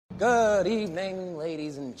Good evening,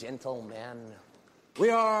 ladies and gentlemen.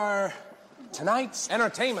 We are tonight's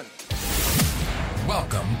entertainment.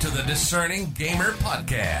 Welcome to the Discerning Gamer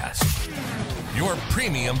Podcast, your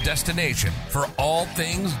premium destination for all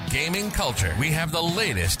things gaming culture. We have the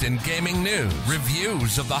latest in gaming news,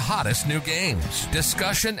 reviews of the hottest new games,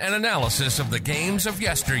 discussion and analysis of the games of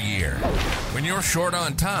yesteryear. When you're short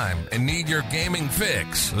on time and need your gaming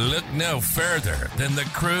fix, look no further than the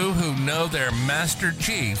crew who know their Master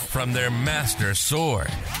Chief from their Master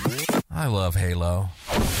Sword. I love Halo.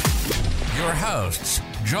 Your hosts,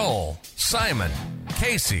 Joel, Simon,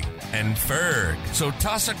 Casey, and Ferg. So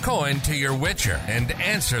toss a coin to your Witcher and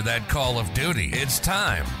answer that Call of Duty. It's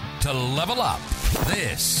time to level up.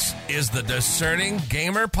 This is the Discerning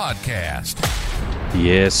Gamer Podcast.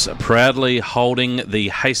 Yes, proudly holding the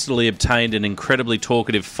hastily obtained and incredibly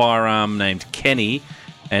talkative firearm named Kenny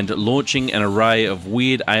and launching an array of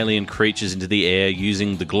weird alien creatures into the air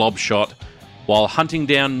using the glob shot while hunting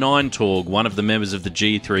down Ninetorg, one of the members of the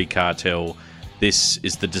G3 cartel. This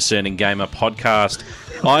is the Discerning Gamer Podcast.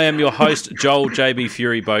 I am your host, Joel JB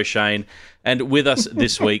Fury Beauchesne, and with us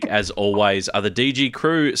this week, as always, are the DG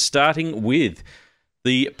crew, starting with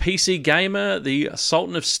the PC Gamer, the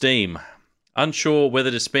Sultan of Steam. Unsure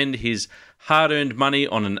whether to spend his hard-earned money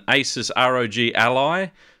on an Asus ROG Ally,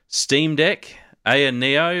 Steam Deck, a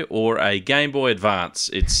Neo, or a Game Boy Advance.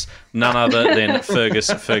 It's none other than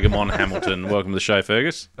Fergamon Hamilton. Welcome to the show,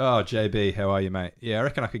 Fergus. Oh, JB, how are you, mate? Yeah, I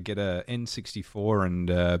reckon I could get a N64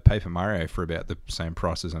 and Paper Mario for about the same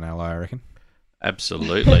price as an Ally, I reckon.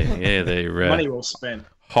 Absolutely. Yeah, they're money well spent.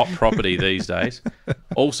 Hot property these days.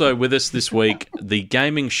 Also with us this week, the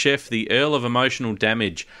gaming chef, the Earl of Emotional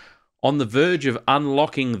Damage, on the verge of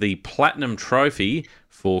unlocking the Platinum Trophy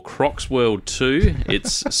for Crocs World 2,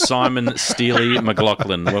 it's Simon Steely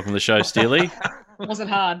McLaughlin. Welcome to the show, Steely. It wasn't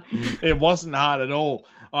hard. It wasn't hard at all.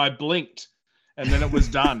 I blinked, and then it was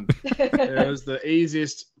done. It was the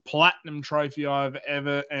easiest Platinum Trophy I've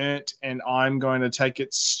ever earned, and I'm going to take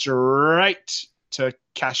it straight to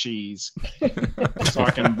Cashies so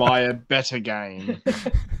I can buy a better game.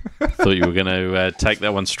 Thought you were going to take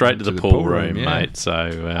that one straight to the pool room, yeah. mate. So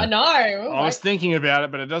I know. I was thinking about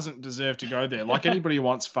it, but it doesn't deserve to go there. Like anybody who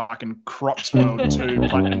wants fucking Crocs World 2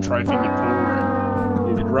 Platinum Trophy in your pool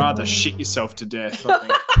room, you'd rather shit yourself to death, I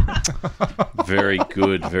think. Very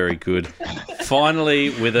good, very good. Finally,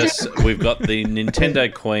 with us, we've got the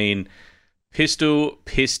Nintendo Queen, Pistol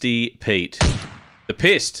Pisty Pete. The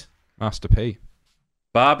Pist. Master P.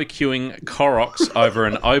 Barbecuing Koroks over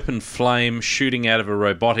an open flame shooting out of a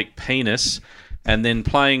robotic penis and then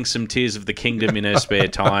playing some Tears of the Kingdom in her spare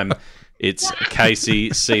time. It's Casey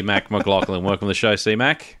C-Mac McLaughlin. Welcome to the show,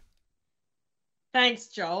 C-Mac. Thanks,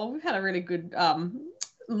 Joel. We've had a really good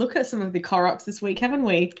look at some of the Koroks this week, haven't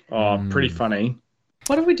we? Oh, pretty funny.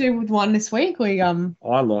 What did we do with one this week? I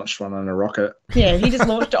launched one on a rocket. Yeah, he just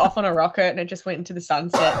launched it off on a rocket and it just went into the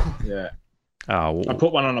sunset. Yeah. Oh, I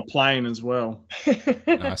put one on a plane as well.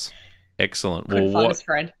 Nice. Excellent. Couldn't find his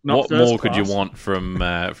friend. What Not more first could you class. want from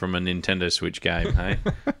a Nintendo Switch game, hey?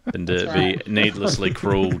 Than to That's right. be needlessly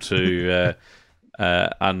cruel to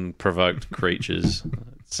unprovoked creatures.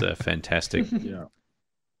 It's fantastic. Yeah.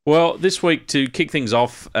 Well, this week, to kick things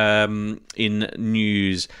off in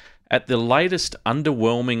news, at the latest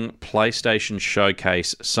underwhelming PlayStation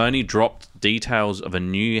showcase, Sony dropped details of a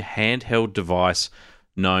new handheld device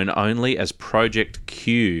known only as Project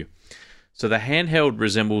Q. So the handheld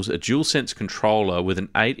resembles a DualSense controller with an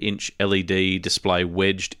 8-inch LED display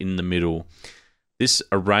wedged in the middle. This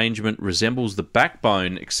arrangement resembles the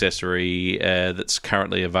backbone accessory that's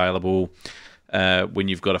currently available when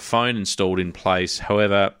you've got a phone installed in place.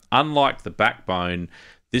 However, unlike the backbone,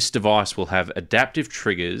 this device will have adaptive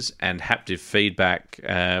triggers and haptic feedback,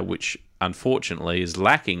 which unfortunately is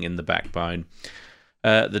lacking in the backbone.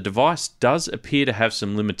 The device does appear to have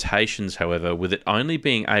some limitations, however, with it only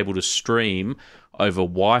being able to stream over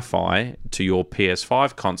Wi-Fi to your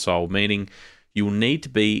PS5 console, meaning you'll need to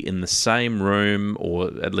be in the same room or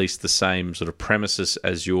at least the same sort of premises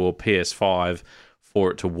as your PS5 for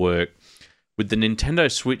it to work. With the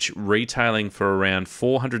Nintendo Switch retailing for around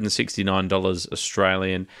 $469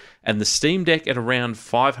 Australian and the Steam Deck at around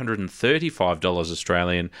 $535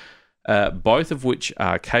 Australian, both of which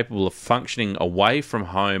are capable of functioning away from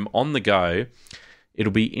home on the go,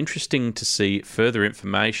 it'll be interesting to see further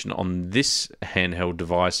information on this handheld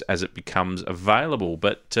device as it becomes available.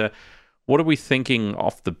 But what are we thinking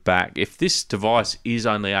off the back? If this device is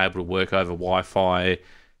only able to work over Wi-Fi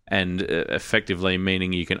and effectively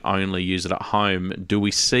meaning you can only use it at home, do we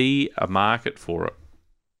see a market for it?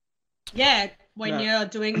 Yeah, when you're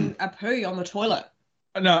doing a poo on the toilet.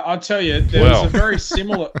 No, I'll tell you, there was a very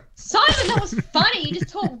similar Simon, that was funny. You just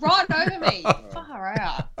talked right over me. Far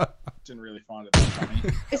out. Didn't really find it that funny.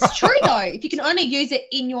 It's true though. If you can only use it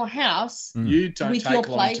in your house, You don't With take your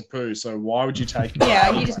long play- to poo, so why would you take it?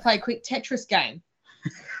 yeah, you just play a quick Tetris game.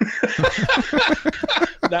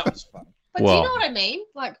 That was fun. But do Well- you know what I mean?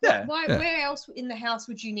 Like, Yeah, why? yeah. Where else in the house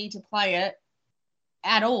would you need to play it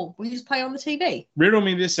at all? We just play on the TV. Riddle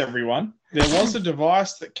me this, everyone. There was a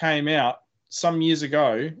device that came out some years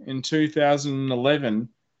ago in 2011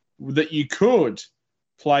 that you could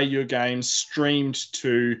play your games streamed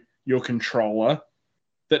to your controller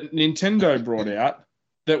that Nintendo brought out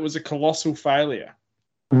that was a colossal failure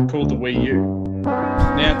called the Wii U.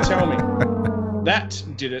 Now tell me, that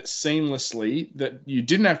did it seamlessly, that you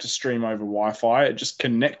didn't have to stream over Wi-Fi. It just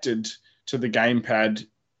connected to the gamepad,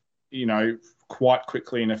 quite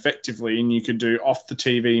quickly and effectively, and you could do off the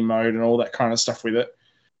TV mode and all that kind of stuff with it.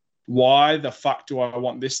 Why the fuck do I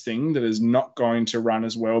want this thing that is not going to run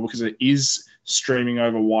as well because it is streaming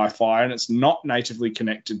over Wi-Fi and it's not natively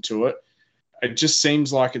connected to it? It just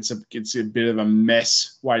seems like it's a bit of a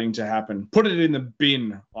mess waiting to happen. Put it in the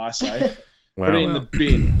bin, I say. Put it in the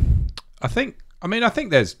bin. I think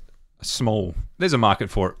there's a market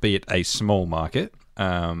for it, be it a small market.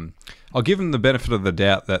 I'll give them the benefit of the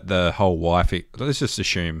doubt that the whole Wi-Fi, let's just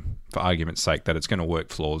assume for argument's sake that it's going to work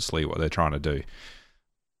flawlessly what they're trying to do.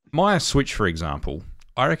 My Switch, for example,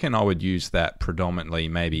 I reckon I would use that predominantly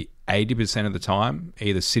maybe 80% of the time,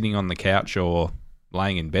 either sitting on the couch or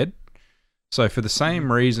laying in bed. So for the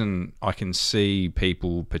same reason, I can see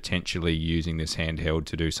people potentially using this handheld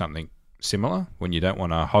to do something similar when you don't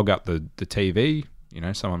want to hog up the TV.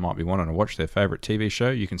 Someone might be wanting to watch their favourite TV show.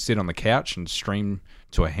 You can sit on the couch and stream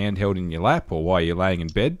to a handheld in your lap or while you're laying in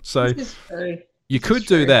bed. So you could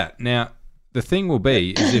do that. Now, the thing will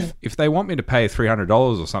be is if they want me to pay $300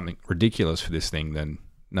 or something ridiculous for this thing, then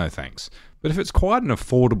no thanks. But if it's quite an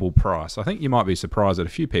affordable price, I think you might be surprised that a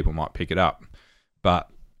few people might pick it up. But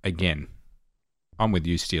again, I'm with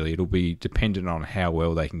you, Steely. It'll be dependent on how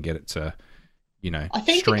well they can get it to, I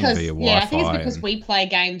think stream because via Wi-Fi. I think it's because we play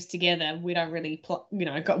games together. We don't really,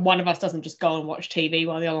 one of us doesn't just go and watch TV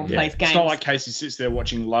while the other one plays games. It's not like Casey sits there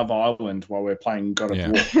watching Love Island while we're playing God of Yeah.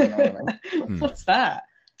 War. You know what I mean? What's that?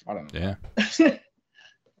 I don't know. Yeah.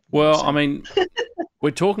 Well, I mean, we're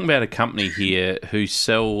talking about a company here who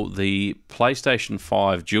sell the PlayStation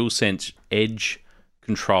 5 DualSense Edge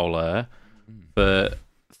controller for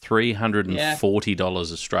 $340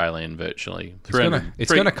 Australian virtually.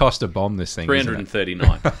 It's going to cost a bomb, this thing, isn't it?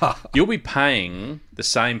 $339. You'll be paying the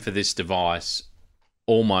same for this device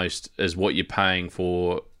almost as what you're paying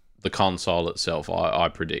for the console itself, I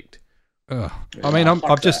predict. Ugh. I mean,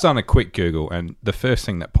 I've just done a quick Google, and the first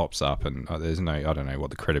thing that pops up, and I don't know what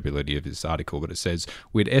the credibility of this article, but it says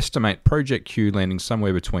we'd estimate Project Q landing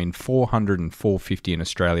somewhere between $400 and $450 in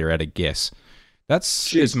Australia at a guess.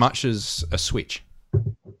 That's as much as a Switch.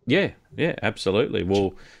 Yeah, absolutely.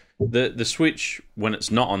 Well, the Switch, when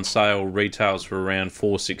it's not on sale, retails for around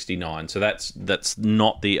 $469. So that's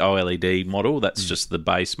not the OLED model. That's just the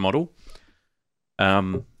base model.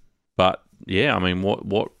 But yeah, I mean,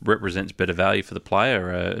 what represents better value for the player?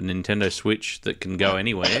 A Nintendo Switch that can go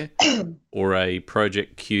anywhere, or a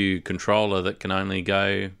Project Q controller that can only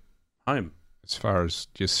go home? As far as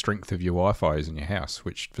just strength of your Wi-Fi is in your house,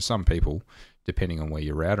 which for some people, depending on where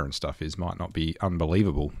your router and stuff is, might not be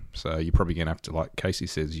unbelievable. So you're probably going to have to, like Casey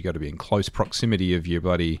says, you got to be in close proximity of your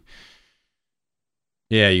bloody...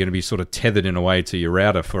 Yeah, you're going to be sort of tethered in a way to your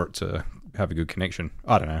router for it to have a good connection.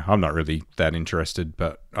 I don't know. I'm not really that interested,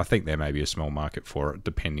 but I think there may be a small market for it,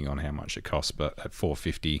 depending on how much it costs. But at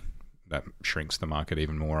 $450, that shrinks the market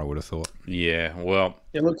even more, I would have thought. Yeah, well...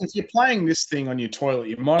 Yeah, look, if you're playing this thing on your toilet,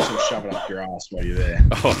 you might as well shove it up your ass while you're there.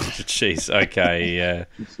 Oh, jeez. Okay,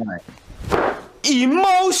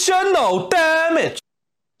 Emotional damage.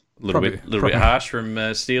 a little bit harsh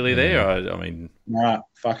from Steely there. I mean... Right,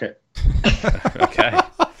 fuck it. Okay.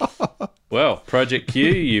 Well, Project Q,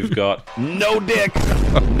 you've got... No dick,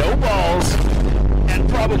 no balls, and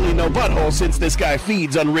probably no butthole since this guy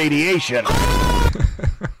feeds on radiation.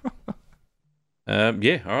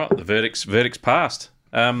 Yeah, all right. The verdict's passed.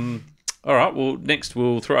 All right, well, next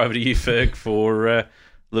we'll throw over to you, Ferg, for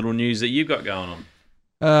little news that you've got going on.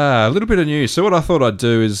 A little bit of news. So what I thought I'd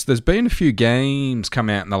do is there's been a few games come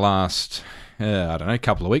out in the last,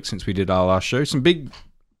 couple of weeks since we did our last show. Some big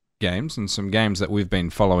games and some games that we've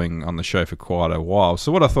been following on the show for quite a while.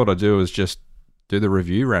 So what I thought I'd do is just do the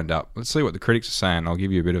review roundup. Let's see what the critics are saying. I'll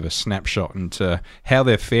give you a bit of a snapshot into how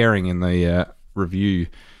they're faring in the review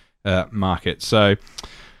market. So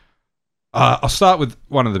I'll start with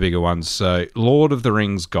one of the bigger ones. So Lord of the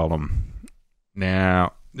Rings Gollum.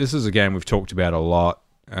 Now, this is a game we've talked about a lot.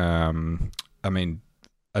 I mean,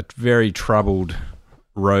 a very troubled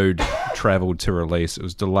road travelled to release. It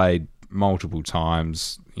was delayed multiple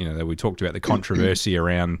times. You know, we talked about the controversy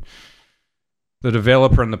around the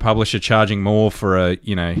developer and the publisher charging more for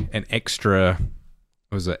an extra,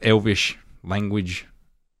 was it Elvish language,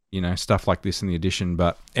 stuff like this in the edition.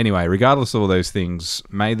 But anyway, regardless of all those things,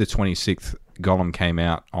 May the 26th, Gollum came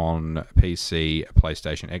out on PC,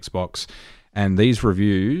 PlayStation, Xbox, and these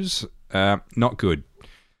reviews, not good,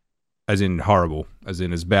 as in horrible, as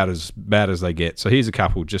in as bad as they get. So here's a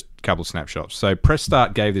couple snapshots. So Press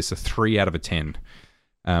Start gave this a 3 out of a 10,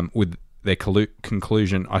 with their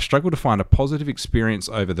conclusion: I struggle to find a positive experience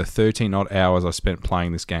over the 13 odd hours I spent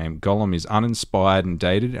playing this game. Gollum is uninspired and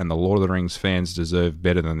dated, and the Lord of the Rings fans deserve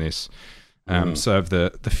better than this. So of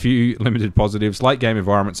the few limited positives, late game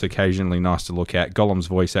environments occasionally nice to look at. Gollum's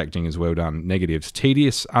voice acting is well done. Negatives: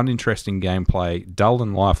 tedious, uninteresting gameplay, dull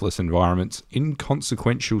and lifeless environments,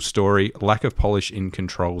 inconsequential story, lack of polish in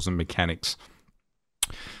controls and mechanics.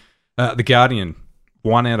 The Guardian,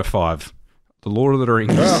 1 out of 5. The Lord of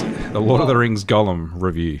the Rings Gollum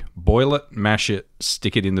review: boil it, mash it,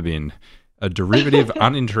 stick it in the bin. A derivative,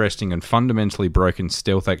 uninteresting, and fundamentally broken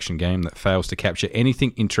stealth action game that fails to capture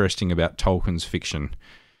anything interesting about Tolkien's fiction.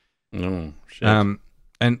 Oh, shit. And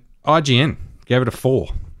IGN gave it a 4.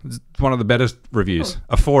 It's one of the better reviews.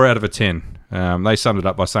 A 4 out of a 10. They summed it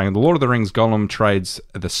up by saying, The Lord of the Rings Gollum trades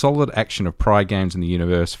the solid action of prior games in the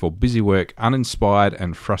universe for busy work, uninspired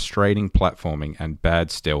and frustrating platforming, and bad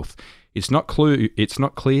stealth. It's not clear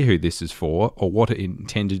who this is for or what it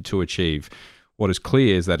intended to achieve. What is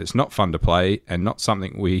clear is that it's not fun to play and not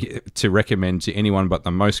something to recommend to anyone but the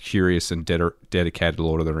most curious and dedicated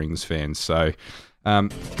Lord of the Rings fans. So,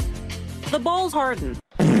 the balls harden.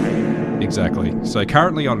 Exactly. So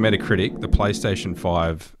currently on Metacritic, the PlayStation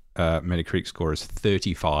 5 Metacritic score is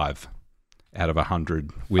 35 out of 100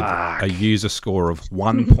 with a user score of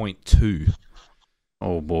 1.2.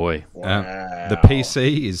 Oh boy. The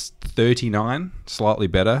PC is 39, slightly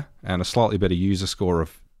better, and a slightly better user score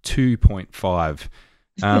of 2.5.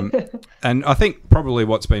 And I think probably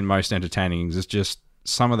what's been most entertaining is just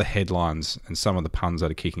some of the headlines and some of the puns that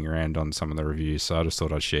are kicking around on some of the reviews. So I just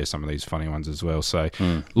thought I'd share some of these funny ones as well. So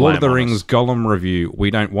Lord of the Rings Gollum review: we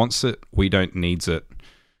don't wants it, we don't needs it.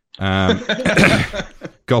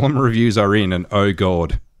 Gollum reviews are in, and oh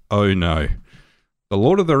god, oh no. The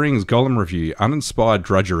Lord of the Rings Gollum review: uninspired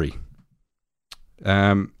drudgery.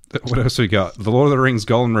 What else we got? The Lord of the Rings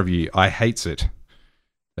Gollum review: I hates it.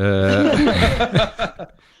 The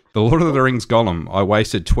Lord of the Rings Gollum: I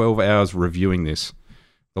wasted 12 hours reviewing this.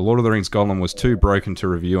 The Lord of the Rings Gollum was too broken to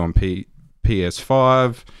review on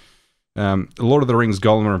PS5. The Lord of the Rings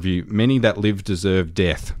Gollum review: many that live deserve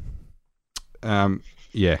death.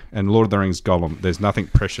 Yeah, and Lord of the Rings Gollum: there's nothing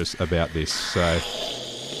precious about this.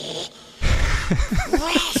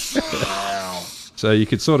 So you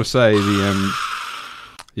could sort of say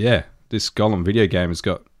this Gollum video game has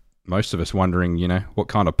got most of us wondering, what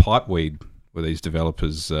kind of pipe weed were these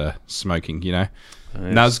developers smoking, Yes.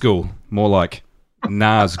 Nazgul, more like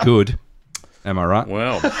Nazgood. Am I right?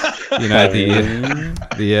 Well,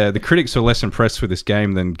 the critics were less impressed with this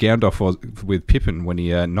game than Gandalf was with Pippin when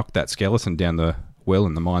he knocked that skeleton down the well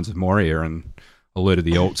in the mines of Moria and alerted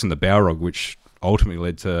the orcs and the Balrog, which ultimately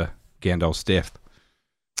led to Gandalf's death.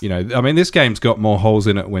 This game's got more holes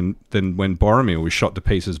in it than when Boromir was shot to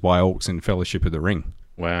pieces by orcs in Fellowship of the Ring.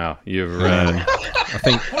 Wow, you've I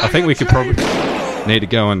think we could probably need to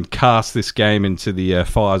go and cast this game into the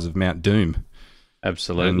fires of Mount Doom.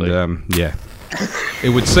 Absolutely. And it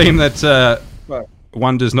would seem that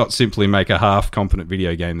one does not simply make a half competent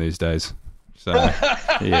video game these days. So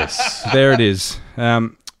yes, there it is.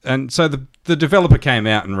 And so the developer came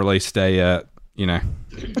out and released an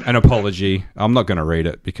apology. I'm not going to read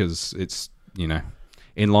it because it's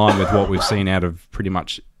in line with what we've seen out of pretty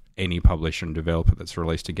much any publisher and developer that's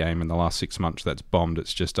released a game in the last 6 months that's bombed.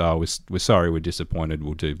 It's just, we're sorry, we're disappointed,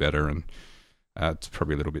 we'll do better, and it's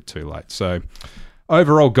probably a little bit too late. So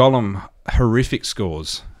overall, Gollum, horrific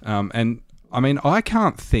scores. And I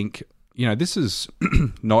can't think, this is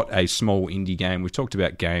not a small indie game. We've talked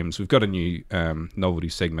about games. We've got a new novelty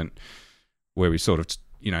segment where we sort of,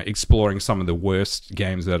 exploring some of the worst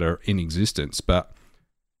games that are in existence. But,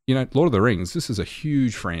 Lord of the Rings, this is a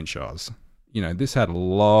huge franchise. This had a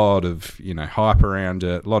lot of, hype around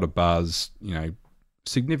it, a lot of buzz,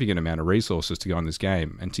 significant amount of resources to go in this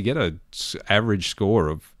game. And to get a average score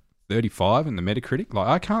of 35 in the Metacritic,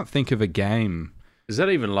 I can't think of a game. Is that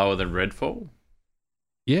even lower than Redfall?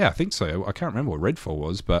 Yeah, I think so. I can't remember what Redfall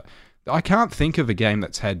was, but I can't think of a game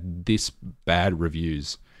that's had this bad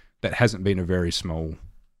reviews that hasn't been a very small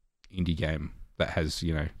indie game that has,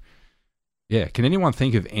 yeah. Can anyone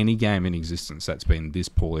think of any game in existence that's been this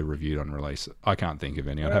poorly reviewed on release? I can't think of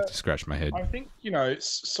any. I'd have to scratch my head. I think,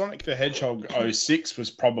 Sonic the Hedgehog 06 was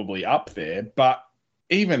probably up there, but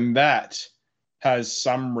even that has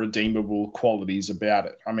some redeemable qualities about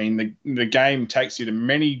it. I mean, the game takes you to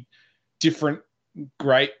many different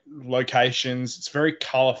great locations. It's very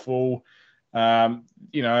colorful.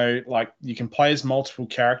 Like you can play as multiple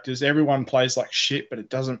characters. Everyone plays like shit, but it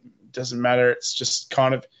doesn't matter. It's just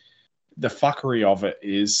kind of the fuckery of it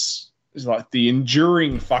is like the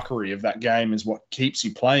enduring fuckery of that game is what keeps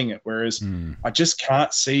you playing it. Whereas I just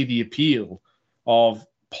can't see the appeal of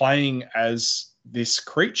playing as this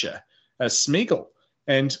creature, as Smeagol.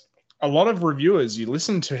 And a lot of reviewers, you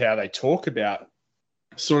listen to how they talk about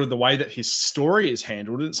sort of the way that his story is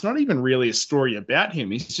handled. It's not even really a story about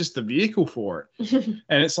him. He's just the vehicle for it.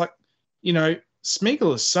 And it's like,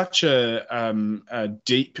 Smeagol is such a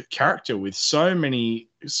deep character with so many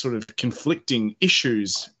sort of conflicting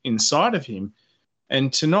issues inside of him.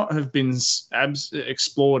 And to not have been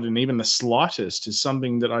explored in even the slightest is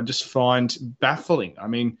something that I just find baffling. I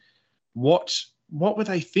mean, what were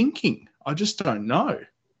they thinking? I just don't know.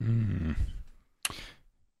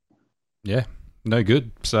 Yeah. No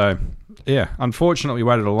good. So, yeah, unfortunately, we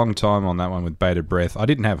waited a long time on that one with bated breath. I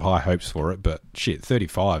didn't have high hopes for it, but shit,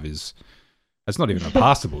 35 that's not even a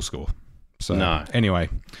passable score. So, no. Anyway,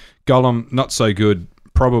 Gollum, not so good.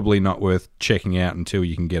 Probably not worth checking out until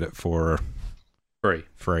you can get it for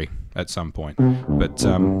free at some point. But,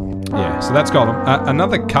 yeah, so that's Gollum.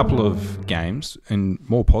 Another couple of games in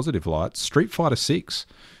more positive lights. Street Fighter 6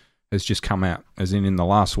 has just come out, as in the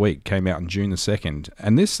last week, came out on June the 2nd.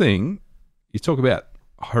 And this thing... You talk about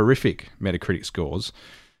horrific Metacritic scores.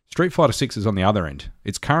 Street Fighter 6 is on the other end.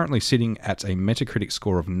 It's currently sitting at a Metacritic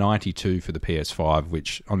score of 92 for the PS5,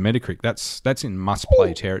 which on Metacritic, that's in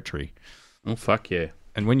must-play territory. Oh, fuck yeah.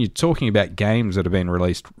 And when you're talking about games that have been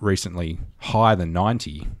released recently higher than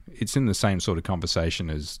 90, it's in the same sort of conversation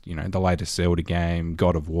as, the latest Zelda game,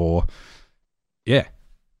 God of War. Yeah,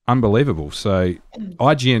 unbelievable. So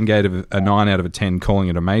IGN gave it a 9 out of 10, calling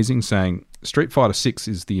it amazing, saying... Street Fighter 6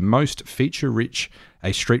 is the most feature-rich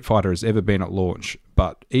a Street Fighter has ever been at launch,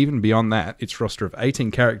 but even beyond that, its roster of 18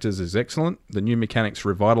 characters is excellent. The new mechanics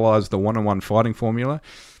revitalise the one-on-one fighting formula,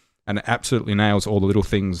 and it absolutely nails all the little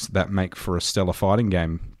things that make for a stellar fighting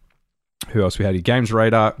game. Who else we had? Games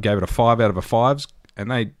Radar gave it a 5 out of 5, and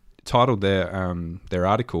they titled their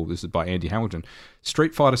article, this is by Andy Hamilton,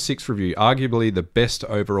 Street Fighter 6 review, arguably the best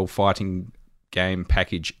overall fighting game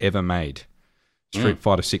package ever made. Street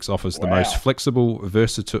Fighter 6 offers the most flexible,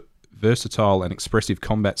 versatile and expressive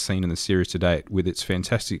combat scene in the series to date. With its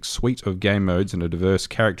fantastic suite of game modes and a diverse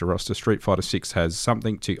character roster, Street Fighter 6 has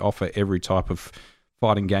something to offer every type of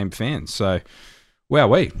fighting game fan. So,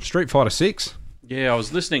 wowee, Street Fighter 6. Yeah, I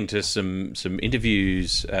was listening to some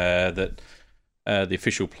interviews that the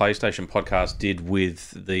official PlayStation podcast did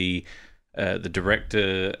with the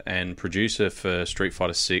director and producer for Street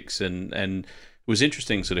Fighter 6, and it was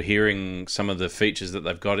interesting sort of hearing some of the features that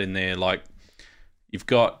they've got in there. Like you've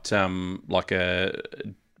got like a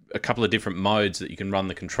couple of different modes that you can run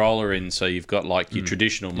the controller in. So you've got like your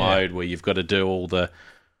traditional mode where you've got to do all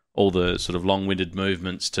the sort of long-winded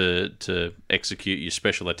movements to execute your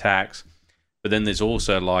special attacks. But then there's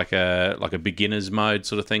also like a beginner's mode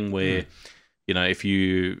sort of thing where if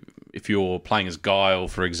you're playing as Guile,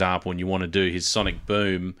 for example, and you want to do his sonic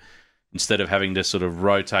boom, instead of having to sort of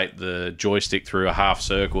rotate the joystick through a half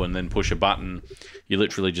circle and then push a button, you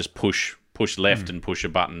literally just push left and push a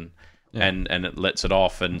button, and it lets it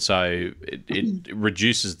off. And so it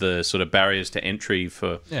reduces the sort of barriers to entry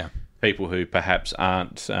for people who perhaps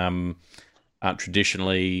aren't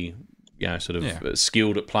traditionally,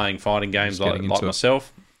 skilled at playing fighting games like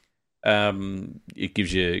myself. It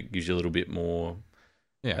gives you a little bit more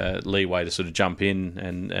leeway to sort of jump in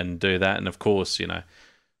and do that. And of course,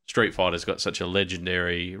 Street Fighter's got such a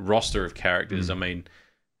legendary roster of characters. I mean,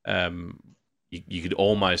 you could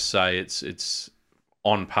almost say it's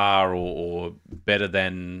on par or better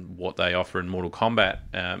than what they offer in Mortal Kombat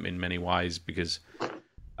in many ways, because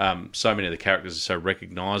so many of the characters are so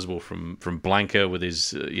recognisable, from Blanka with his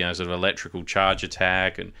sort of electrical charge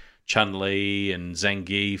attack, and Chun-Li and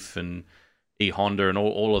Zangief and E Honda and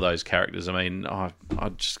all of those characters. I mean, I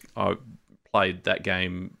played that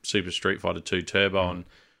game, Super Street Fighter 2 Turbo, on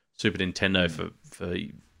Super Nintendo for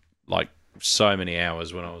like so many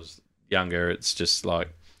hours when I was younger. It's just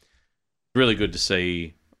like really good to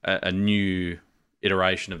see a new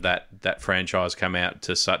iteration of that franchise come out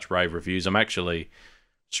to such rave reviews. I'm actually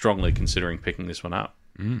strongly considering picking this one up.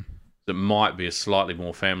 It might be a slightly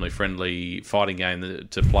more family-friendly fighting game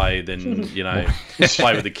to play than,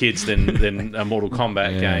 play with the kids than a Mortal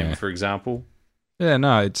Kombat game, for example. Yeah,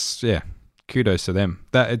 no, kudos to them.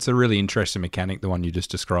 It's a really interesting mechanic, the one you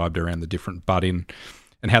just described around the different butt-in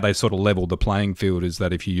and how they sort of level the playing field is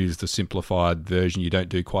that if you use the simplified version, you don't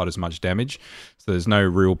do quite as much damage. So there's no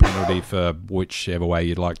real penalty for whichever way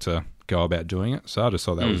you'd like to go about doing it. So I just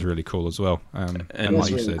thought that was really cool as well. And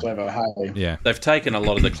like you said, clever. Hey. Yeah, they've taken a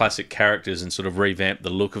lot of the classic characters and sort of revamped the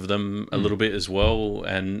look of them a little bit as well.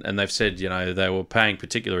 And they've said, they were paying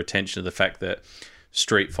particular attention to the fact that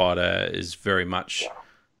Street Fighter is very much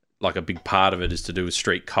like a big part of it is to do with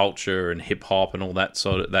street culture and hip hop and all that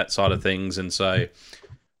side of things. And so,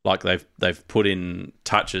 like they've put in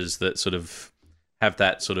touches that sort of have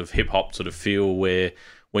that sort of hip hop sort of feel where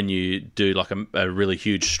when you do like a really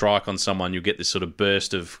huge strike on someone, you get this sort of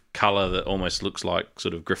burst of color that almost looks like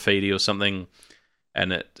sort of graffiti or something,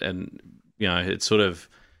 and it's sort of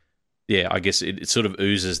I guess it sort of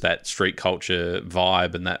oozes that street culture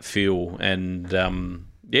vibe and that feel, and I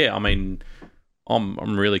mean,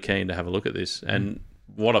 I'm really keen to have a look at this, and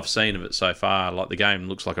what I've seen of it so far, like the game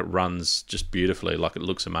looks like it runs just beautifully, like it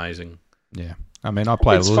looks amazing. Yeah, I mean, I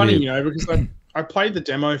played. It's funny, because I played the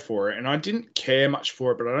demo for it, and I didn't care much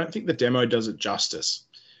for it, but I don't think the demo does it justice.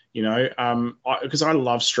 Because I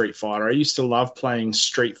love Street Fighter. I used to love playing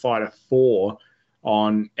Street Fighter 4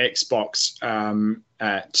 on Xbox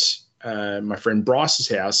at my friend Bryce's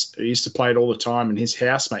house. He used to play it all the time, and his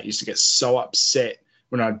housemate used to get so upset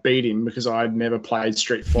when I'd beat him because I'd never played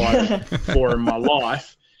Street Fighter 4 in my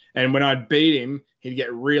life. And when I'd beat him, he'd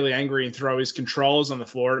get really angry and throw his controllers on the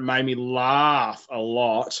floor. It made me laugh a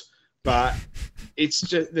lot. But it's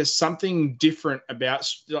just there's something different about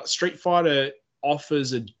Street Fighter.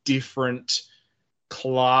 Offers a different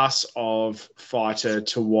class of fighter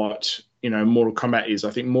to what Mortal Kombat is. I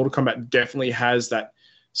think Mortal Kombat definitely has that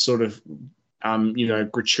sort of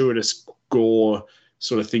gratuitous gore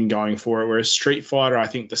sort of thing going for it, whereas Street Fighter, I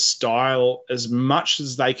think the style, as much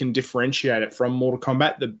as they can differentiate it from Mortal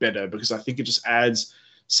Kombat, the better, because I think it just adds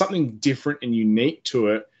something different and unique to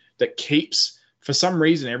it that keeps, for some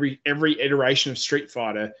reason, every iteration of Street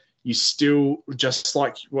Fighter, you still, just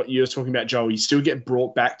like what you were talking about, Joel, you still get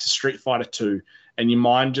brought back to Street Fighter 2, and your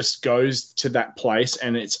mind just goes to that place,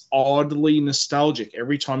 and it's oddly nostalgic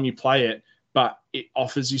every time you play it, but it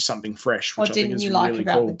offers you something fresh. Which What didn't you like really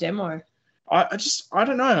about cool. the demo? I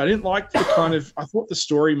don't know. I didn't like the I thought the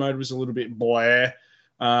story mode was a little bit blah.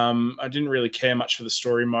 I didn't really care much for the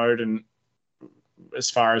story mode, and as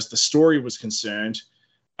far as the story was concerned,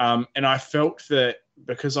 and I felt that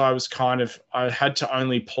because I had to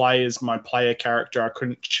only play as my player character, I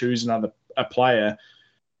couldn't choose a player.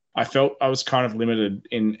 I felt I was kind of limited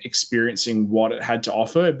in experiencing what it had to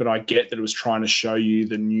offer, but I get that it was trying to show you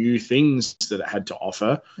the new things that it had to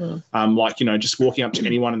offer. Like, just walking up to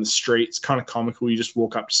anyone in the street, it's kind of comical. You just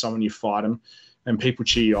walk up to someone, you fight them, and people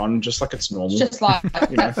cheer you on just like it's normal. It's just like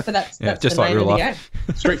that's just the like name real of the life.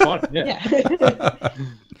 game. Street Fighter, Yeah.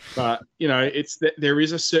 But, there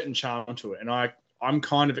is a certain charm to it, and I'm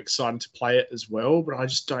kind of excited to play it as well, but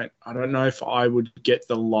I don't know if I would get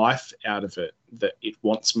the life out of it that it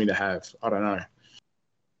wants me to have. I don't know.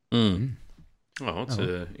 Oh, that's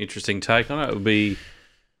an interesting take on it. It would be,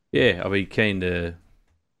 I'd be keen to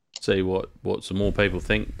see what some more people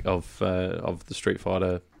think of the Street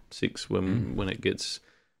Fighter 6 when it gets a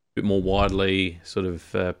bit more widely sort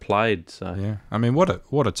of played. So yeah, I mean, what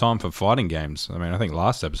a time for fighting games. I mean, I think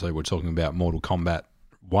last episode we were talking about Mortal Kombat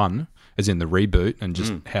 1, as in the reboot, and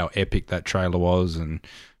just how epic that trailer was, and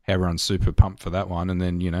how everyone's super pumped for that one. And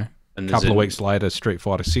then a couple of weeks later, Street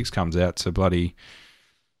Fighter 6 comes out, so bloody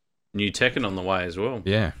new Tekken on the way as well.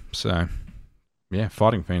 Yeah, so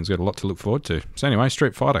fighting fans got a lot to look forward to. So anyway,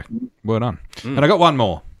 Street Fighter, well done. And I got one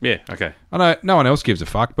more. Yeah, okay. I know no one else gives a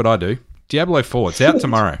fuck, but I do. Diablo 4, it's out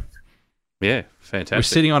tomorrow. Yeah, fantastic. We're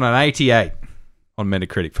sitting on an 88 on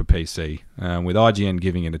Metacritic for PC, with IGN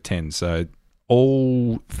giving it a 10. So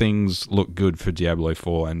all things look good for Diablo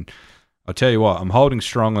 4. And I'll tell you what, I'm holding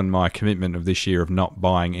strong on my commitment of this year of not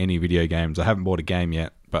buying any video games. I haven't bought a game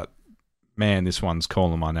yet, but man, this one's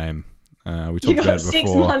calling my name. We talked about it before.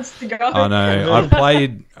 6 months to go. I know.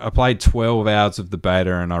 I played 12 hours of the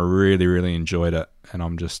beta, and I really, really enjoyed it. And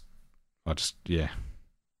I'm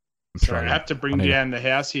sorry, I have to bring down the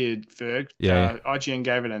house here, Ferg. Yeah. IGN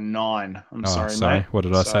gave it a 9. I'm sorry, mate. What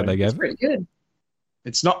did I say they gave It's pretty good.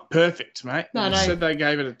 It's not perfect, mate. No. You said they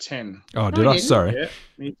gave it a 10. Oh, did I? didn't. Sorry. Yeah,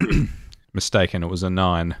 me too. Mistaken. It was a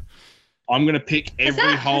 9. I'm going to pick every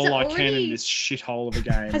has hole it I can already- in this shithole of a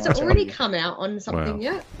game. Has I it tell already you. come out on something Wow.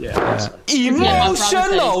 yet? Yeah. I think so. Yeah, my brother said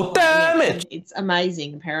he's Emotional playing it, damage. and it's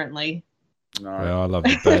amazing, apparently. No. Well, I love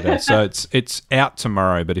the beta. So it's out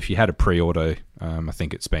tomorrow, but if you had a pre-order, I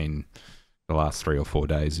think it's been the last 3 or 4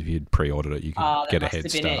 days. If you'd pre-ordered it, you can Oh, that get a must head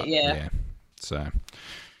have been it, start. yeah. So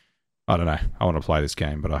I don't know. I want to play this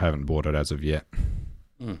game, but I haven't bought it as of yet.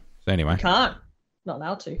 Mm. So anyway, Can't. Not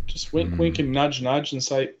allowed to. Just wink and nudge and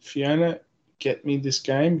say, Fiona, get me this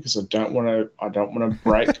game because I don't want to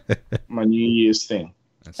break my New Year's thing.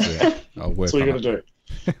 that's it. I'll work That's all on you it. got to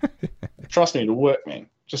do. Trust me, it'll work, man.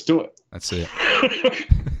 Just do it. That's it.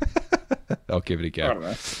 I'll give it a I go. don't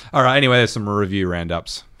know. All right. Anyway, there's some review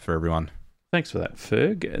roundups for everyone. Thanks for that,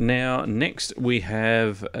 Ferg. Now, next we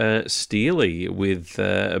have Steely with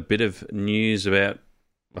a bit of news about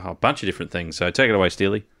a bunch of different things. So take it away,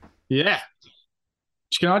 Steely. Yeah.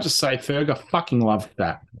 Can I just say, Ferg, I fucking loved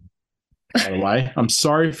that. By the way, I'm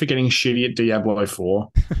sorry for getting shitty at Diablo 4.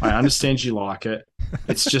 I understand you like it.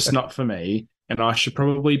 It's just not for me. And I should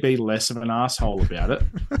probably be less of an asshole about it.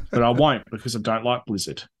 But I won't because I don't like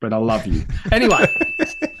Blizzard. But I love you. Anyway,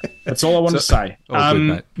 that's all I want to say. All good,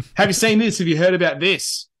 mate. Have you seen this? Have you heard about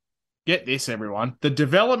this? Get this, everyone. The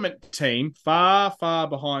development team, far, far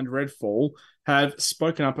behind Redfall, have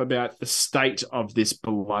spoken up about the state of this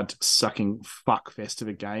blood-sucking fuckfest of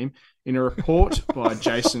a game. In a report by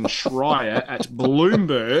Jason Schreier at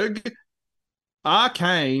Bloomberg,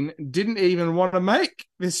 Arcane didn't even want to make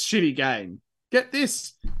this shitty game. Get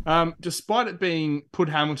this. Despite it being Put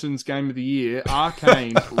Hamilton's Game of the Year,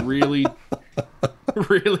 Arcane really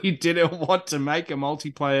didn't want to make a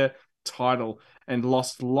multiplayer title and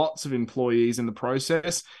lost lots of employees in the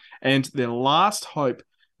process. And their last hope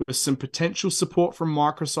was some potential support from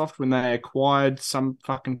Microsoft when they acquired some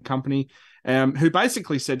fucking company who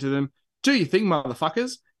basically said to them, do your thing,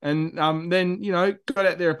 motherfuckers. And then, got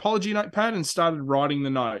out their apology notepad and started writing the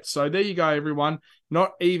note. So there you go, everyone.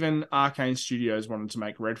 Not even Arcane Studios wanted to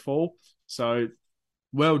make Redfall. So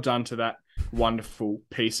well done to that wonderful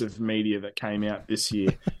piece of media that came out this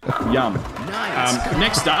year. Yum. Nice.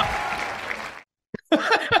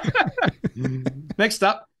 Next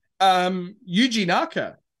up, Yuji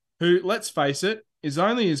Naka, who, let's face it, is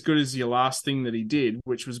only as good as the last thing that he did,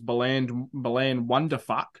 which was Balan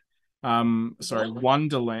Wonderfuck.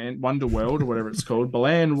 Wonderworld, or whatever it's called,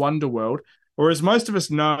 Balan Wonderworld, or as most of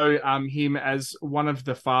us know him as one of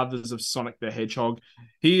the fathers of Sonic the Hedgehog.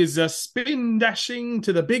 He is spin dashing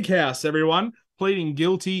to the big house, everyone, pleading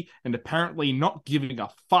guilty and apparently not giving a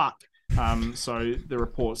fuck. So the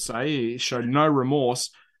reports say he showed no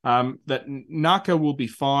remorse. That Naka will be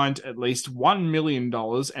fined at least $1 million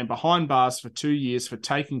and behind bars for 2 years for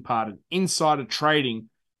taking part in insider trading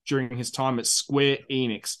during his time at Square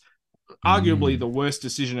Enix. Arguably the worst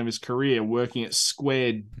decision of his career, working at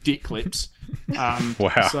Square Dick Lips. Wow.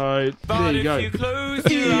 So there you go.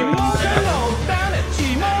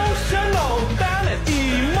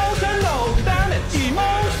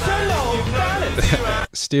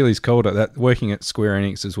 Steely's called it that. Working at Square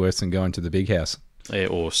Enix is worse than going to the big house. Yeah,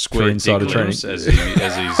 or Square insider Dick Lips, training.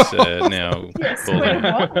 as he's now called him.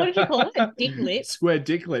 What did you call it? Dick lips? Square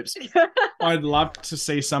Dick Lips. I'd love to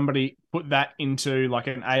see somebody put that into like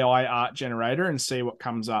an AI art generator and see what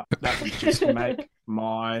comes up. That would just make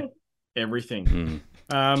my everything.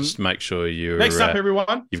 Just make sure you're Next up,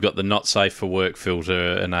 everyone. you've got the not safe for work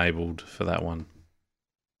filter enabled for that one.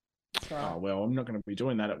 Oh, well, I'm not going to be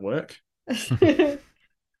doing that at work.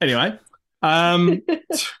 Anyway.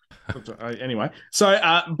 Anyway, so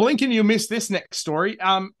Blinken, you missed this next story.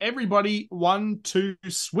 Everybody 1-2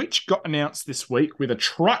 Switch got announced this week with a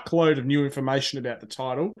truckload of new information about the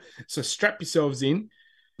title. So strap yourselves in.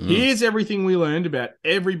 Here's everything we learned about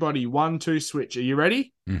Everybody 1-2 Switch. Are you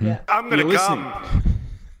ready? Yeah. I'm going to come. Listening.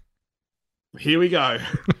 Here we go.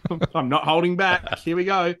 I'm not holding back. Here we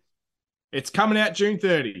go. It's coming out June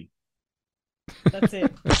 30. That's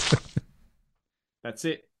it. That's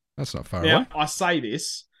it. That's not far Now, away. I say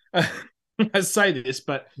this,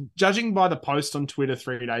 but judging by the post on Twitter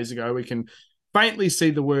 3 days ago, we can faintly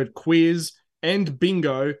see the word quiz and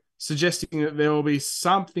bingo, suggesting that there will be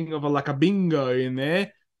something of a bingo in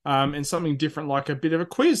there, and something different, like a bit of a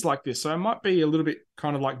quiz like this. So it might be a little bit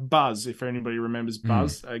kind of like Buzz, if anybody remembers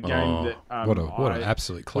Buzz, a game that What an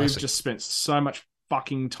absolute we've classic. just spent so much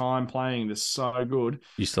fucking time playing. It is so good.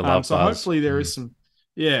 Used to love So Buzz. hopefully there is some.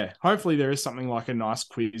 Yeah, hopefully there is something like a nice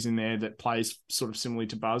quiz in there that plays sort of similarly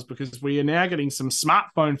to Buzz, because we are now getting some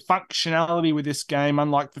smartphone functionality with this game,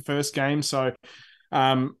 unlike the first game. So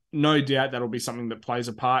no doubt that'll be something that plays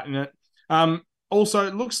a part in it. Also,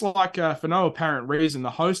 it looks like for no apparent reason, the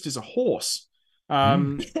host is a horse.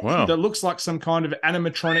 Wow. that looks like some kind of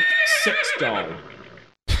animatronic sex doll.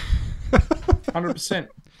 100%.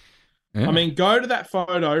 Yeah. I mean, go to that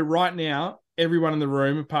photo right now, everyone in the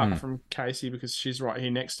room, apart from Casey, because she's right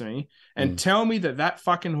here next to me, and tell me that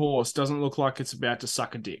fucking horse doesn't look like it's about to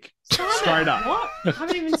suck a dick. Straight up. What? I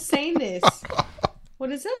haven't even seen this.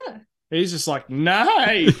 What is it? He's just like,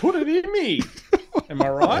 nay, put it in me. Am I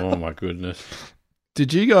right? Oh my goodness.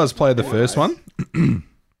 Did you guys play the first one?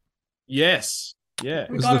 Yes. Yeah.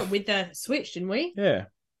 We Was got the- it with the Switch, didn't we? Yeah.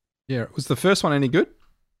 Yeah. Was the first one any good?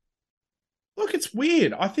 Look, it's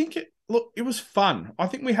weird. I think it was fun. I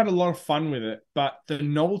think we had a lot of fun with it, but the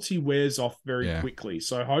novelty wears off very quickly.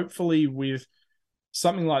 So hopefully with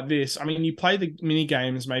something like this, I mean, you play the mini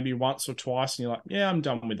games maybe once or twice and you're like, yeah, I'm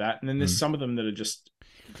done with that. And then there's some of them that are just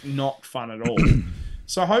not fun at all.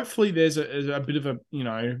 So hopefully there's a bit of a,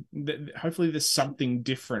 hopefully there's something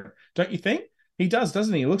different. Don't you think? He does,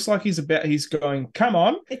 doesn't he? It looks like he's going, come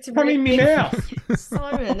on, come in me mouth.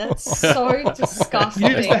 Simon, that's so disgusting.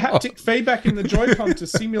 Use the haptic feedback in the Joy-Con to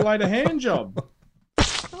simulate a hand job.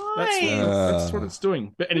 That's what it's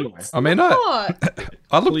doing. But anyway. I mean,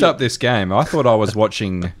 I looked up this game. I thought I was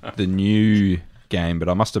watching the new game, but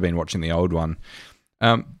I must have been watching the old one.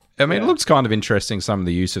 I mean, it looks kind of interesting, some of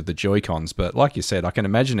the use of the Joy-Cons, but like you said, I can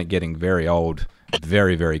imagine it getting very old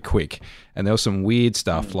very, very quick. And there was some weird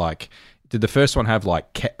stuff like... Did the first one have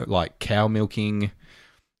like cow milking,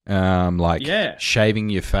 shaving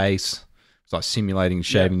your face? It's like simulating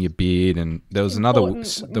shaving your beard, and there was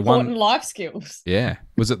important life skills. Yeah,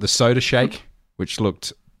 was it the soda shake, which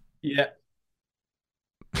looked? Yeah,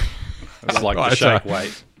 it's like the shake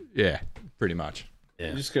weight. Yeah, pretty much.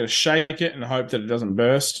 Yeah, you just got to shake it and hope that it doesn't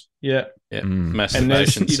burst. Yeah. Yeah.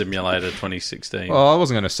 Masturbation Simulator 2016. Well, I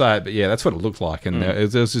wasn't going to say it, but yeah, that's what it looked like. And there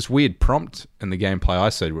was this weird prompt in the gameplay I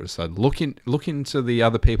said where it said, look into the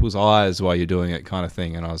other people's eyes while you're doing it kind of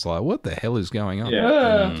thing. And I was like, what the hell is going on?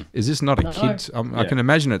 Yeah. Is this not a kid? I can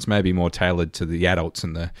imagine it's maybe more tailored to the adults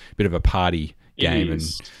and the bit of a party game and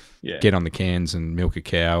get on the cans and milk a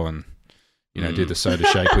cow and, do the soda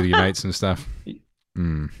shake with your mates and stuff.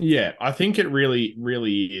 Yeah, I think it really,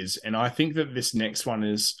 really is. And I think that this next one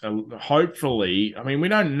is hopefully, I mean, we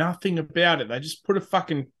know nothing about it. They just put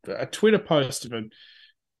a Twitter post of a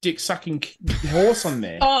dick-sucking horse on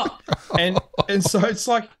there. And so it's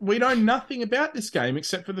like, we know nothing about this game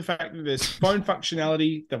except for the fact that there's phone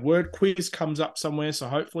functionality. The word quiz comes up somewhere. So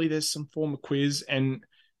hopefully there's some form of quiz and,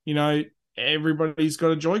 everybody's got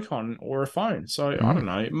a Joy-Con or a phone. So I don't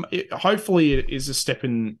know. Hopefully it is a step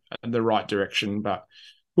in the right direction, but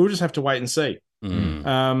we'll just have to wait and see at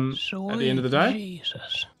the end of the day.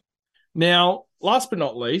 Jesus. Now, last but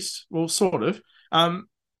not least, well, sort of,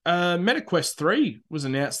 MetaQuest 3 was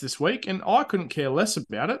announced this week, and I couldn't care less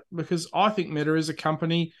about it because I think Meta is a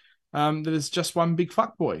company that is just one big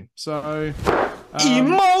fuckboy. So...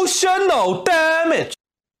 emotional damage!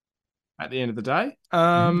 At the end of the day.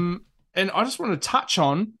 And I just want to touch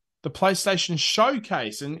on the PlayStation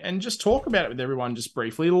Showcase and just talk about it with everyone just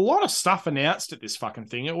briefly. A lot of stuff announced at this fucking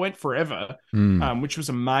thing. It went forever, which was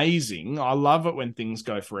amazing. I love it when things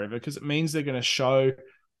go forever because it means they're going to show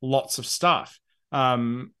lots of stuff.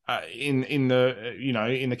 In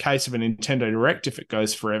the case of a Nintendo Direct, if it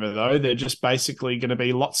goes forever though, they're just basically going to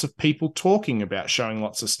be lots of people talking about showing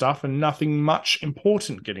lots of stuff and nothing much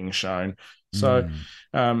important getting shown. So,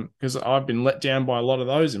 because I've been let down by a lot of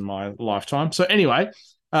those in my lifetime. So anyway,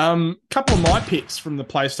 couple of my picks from the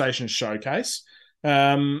PlayStation Showcase.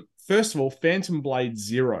 First of all, Phantom Blade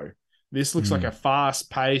Zero. This looks like a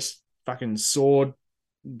fast-paced fucking sword,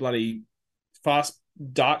 bloody fast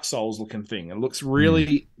Dark Souls looking thing. It looks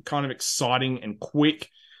really kind of exciting and quick,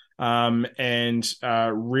 and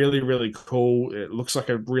really, really cool. It looks like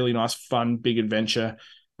a really nice, fun, big adventure.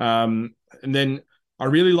 And then I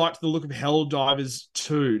really liked the look of Helldivers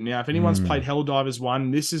 2. Now, if anyone's played Helldivers 1,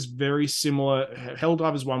 this is very similar.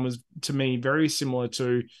 Helldivers 1 was, to me, very similar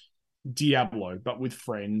to Diablo, but with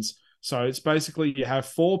friends. So it's basically you have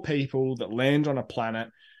 4 people that land on a planet,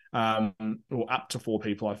 or up to 4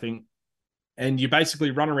 people, I think. And you basically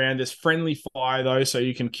run around. There's friendly fire, though, so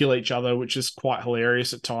you can kill each other, which is quite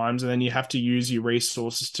hilarious at times. And then you have to use your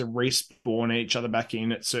resources to respawn each other back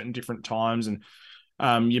in at certain different times. And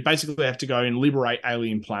you basically have to go and liberate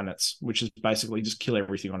alien planets, which is basically just kill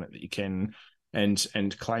everything on it that you can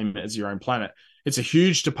and claim it as your own planet. It's a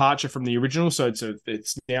huge departure from the original, so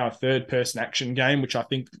it's now a third-person action game, which I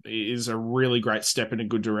think is a really great step in a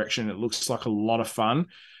good direction. It looks like a lot of fun,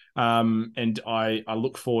 and I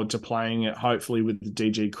look forward to playing it, hopefully with the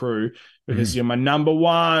DG crew, because you're my number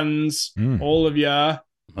ones, all of you.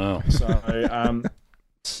 Wow. So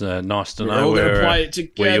It's nice to We're know all gonna where, play it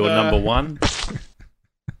where you're together. number one.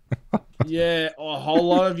 Yeah, a whole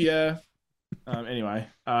lot of you. Anyway,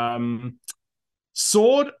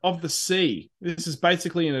 Sword of the Sea. This is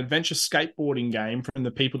basically an adventure skateboarding game from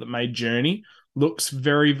the people that made Journey. Looks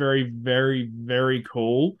very, very, very, very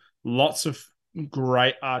cool. Lots of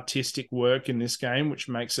great artistic work in this game, which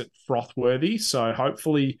makes it froth-worthy. So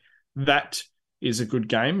hopefully that is a good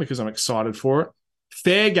game because I'm excited for it.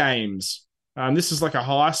 Fair Games. This is like a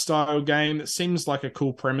high-style game that seems like a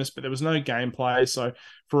cool premise, but there was no gameplay. So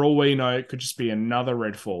for all we know, it could just be another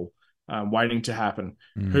Redfall waiting to happen.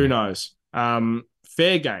 Who knows?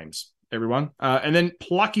 Fair Games, everyone. And then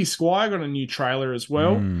Plucky Squire got a new trailer as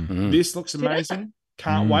well. This looks amazing.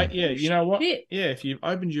 Can't wait. Yeah, you know what? Yeah, if you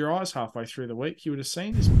opened your eyes halfway through the week, you would have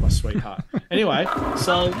seen this, my sweetheart. Anyway,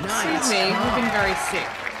 so... Excuse me, we've been very sick.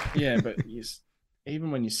 Yeah, but even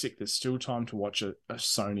when you're sick, there's still time to watch a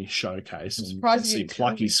Sony showcase and see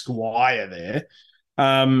Plucky Squire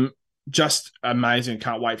there. Just amazing.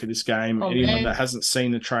 Can't wait for this game. Anyone that hasn't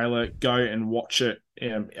seen the trailer, go and watch it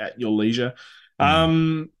at your leisure.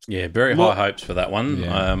 Yeah, very high hopes for that one.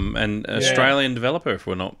 Yeah. And Australian developer, if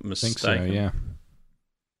we're not mistaken. I think so, yeah.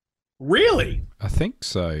 Really? I think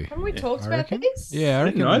so. Haven't we talked about this? Yeah, I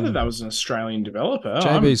didn't know that was an Australian developer.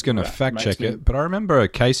 JB's going to fact check it, but I remember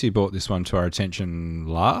Casey brought this one to our attention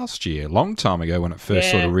last year, long time ago when it first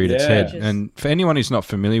sort of reared its head. And for anyone who's not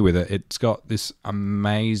familiar with it, it's got this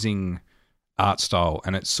amazing art style,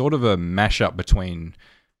 and it's sort of a mashup between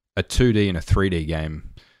a 2D and a 3D game.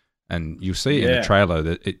 And you'll see in the trailer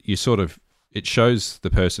that it shows the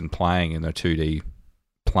person playing in a 2D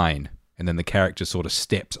plane, and then the character sort of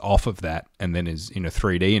steps off of that and then is in a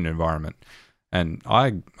 3D environment. And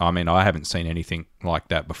I mean, I haven't seen anything like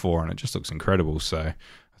that before, and it just looks incredible. So I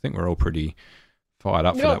think we're all pretty fired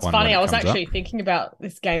up for that one. It's funny. I was actually up. thinking about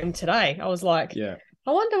this game today. I was like,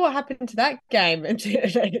 I wonder what happened to that game, and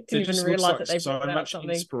didn't even realize that they so brought out much something.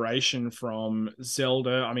 inspiration from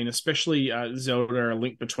Zelda. I mean, especially Zelda: A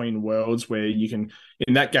Link Between Worlds, where you can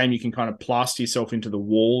in that game you can kind of plaster yourself into the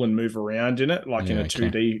wall and move around in it, like in a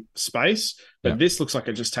 2D space. But this looks like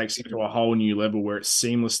it just takes it to a whole new level where it's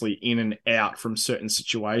seamlessly in and out from certain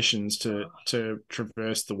situations to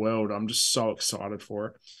traverse the world. I'm just so excited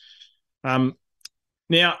for it.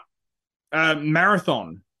 Now,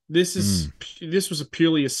 Marathon. This was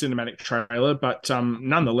purely a cinematic trailer, but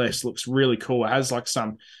nonetheless looks really cool. It has like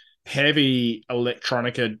some heavy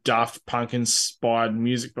electronica, Daft Punk inspired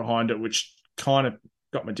music behind it, which kind of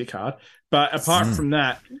got my dick hard. But apart from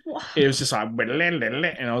that, it was just like,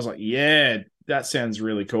 and I was like, yeah, that sounds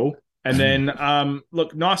really cool. And then,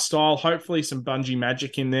 look, nice style. Hopefully some Bungie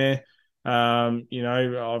magic in there.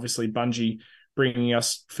 Obviously Bungie bringing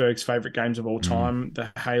us Ferg's favorite games of all time,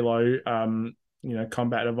 the Halo.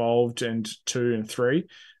 Combat Evolved and 2 and 3,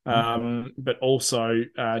 but also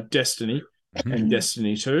Destiny and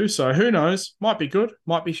Destiny 2. So who knows? Might be good,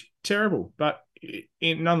 might be terrible, but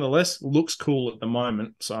it nonetheless looks cool at the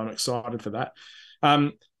moment. So I'm excited for that.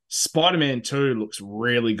 Spider-Man 2 looks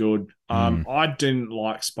really good. I didn't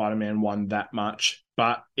like Spider-Man 1 that much,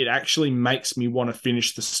 but it actually makes me want to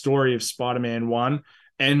finish the story of Spider-Man 1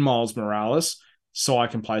 and Miles Morales so I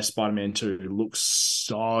can play Spider-Man 2. It looks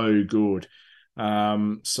so good.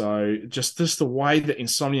 So just the way that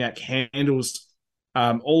Insomniac handles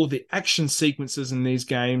all of the action sequences in these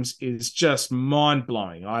games is just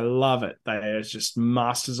mind-blowing. I love it. They are just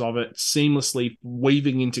masters of it, seamlessly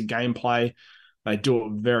weaving into gameplay. They do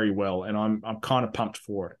it very well, and I'm kind of pumped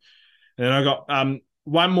for it. And then I got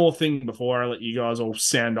one more thing before I let you guys all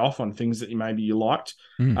sound off on things that maybe you liked.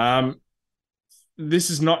 This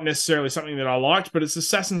is not necessarily something that I liked, but it's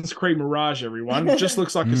Assassin's Creed Mirage, everyone. It just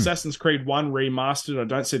looks like Assassin's Creed 1 remastered. I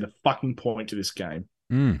don't see the fucking point to this game.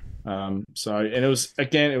 And it was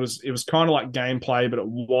kind of like gameplay, but it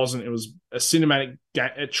wasn't. It was a cinematic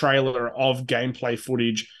trailer of gameplay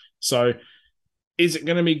footage. So is it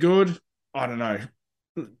going to be good? I don't know.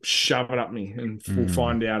 Shove it up me and we'll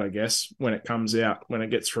find out, I guess, when it comes out, when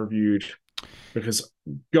it gets reviewed, because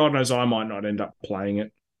God knows I might not end up playing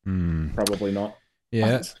it. Probably not.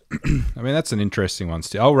 Yeah, I mean, that's an interesting one.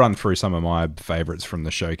 Still, I'll run through some of my favorites from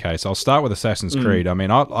the showcase. I'll start with Assassin's Creed. I mean,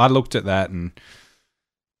 I looked at that, and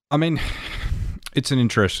I mean, it's an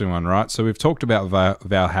interesting one, right? So we've talked about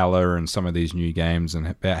Valhalla and some of these new games and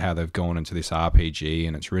about how they've gone into this RPG,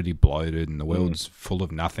 and it's really bloated, and the world's full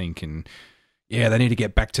of nothing, and yeah, they need to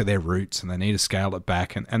get back to their roots, and they need to scale it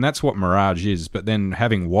back, and that's what Mirage is. But then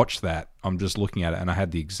having watched that, I'm just looking at it, and I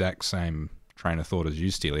had the exact same train of thought as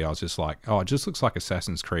you, Steely. I was just like, oh, it just looks like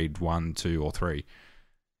Assassin's Creed 1, 2, or 3.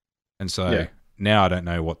 And so now I don't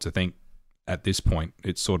know what to think at this point.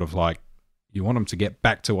 It's sort of like, you want them to get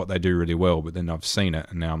back to what they do really well, but then I've seen it,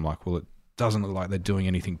 and now I'm like, well, it doesn't look like they're doing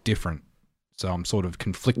anything different. So I'm sort of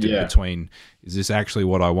conflicted between, is this actually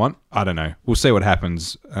what I want? I don't know. We'll see what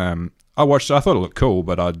happens. I watched it. I thought it looked cool,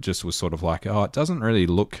 but I just was sort of like, oh, it doesn't really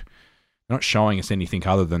look, not showing us anything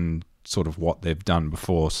other than sort of what they've done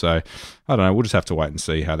before. So I don't know. We'll just have to wait and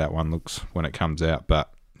see how that one looks when it comes out.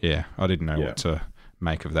 But yeah, I didn't know what to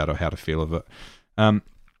make of that or how to feel of it.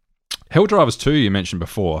 Helldivers 2 you mentioned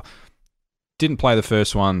before. Didn't play the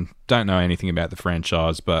first one. Don't know anything about the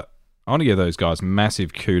franchise, but I want to give those guys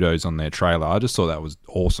massive kudos on their trailer. I just thought that was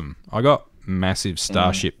awesome. I got massive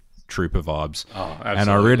Starship Trooper vibes. Oh, absolutely. And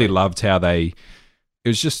I really loved how it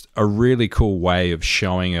was just a really cool way of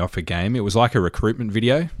showing off a game. It was like a recruitment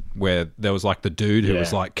video where there was like the dude who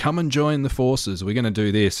was like, come and join the forces. We're going to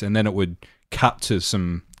do this. And then it would cut to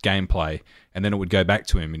some gameplay. And then it would go back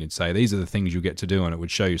to him and he'd say, these are the things you get to do. And it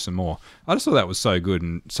would show you some more. I just thought that was so good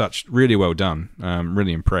and such really well done.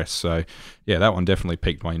 Really impressed. So, yeah, that one definitely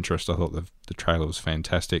piqued my interest. I thought the trailer was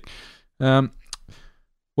fantastic. What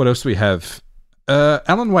else do we have?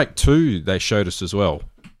 Alan Wake 2, they showed us as well.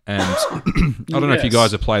 And I don't know if you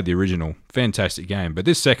guys have played the original. Fantastic game. But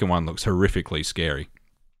this second one looks horrifically scary.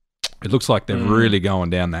 It looks like they're really going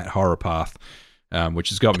down that horror path. Which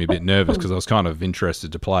has got me a bit nervous because I was kind of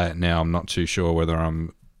interested to play it. Now I'm not too sure whether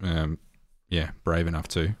I'm, brave enough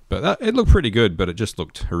to. But it looked pretty good, but it just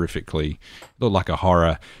looked horrifically, looked like a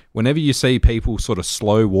horror. Whenever you see people sort of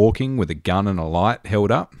slow walking with a gun and a light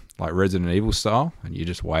held up, like Resident Evil style, and you're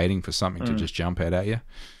just waiting for something to just jump out at you,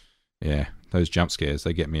 yeah, those jump scares,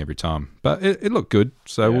 they get me every time. But it looked good,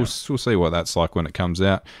 so we'll see what that's like when it comes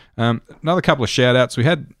out. Another couple of shout-outs.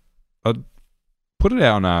 I put it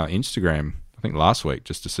out on our Instagram, I think last week,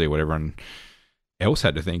 just to see what everyone else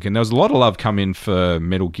had to think. And there was a lot of love come in for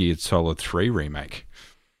Metal Gear Solid 3 Remake.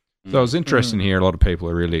 So it was interesting to hear a lot of people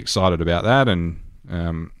are really excited about that. And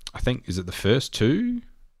I think, is it the first 2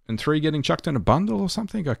 and 3 getting chucked in a bundle or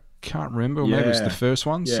something? I can't remember. Or maybe it's the first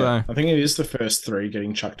one. Yeah, so I think it is the first 3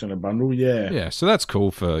 getting chucked in a bundle, Yeah, so that's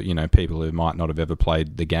cool for, people who might not have ever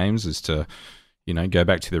played the games, is to go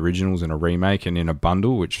back to the originals in a remake and in a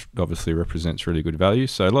bundle, which obviously represents really good value.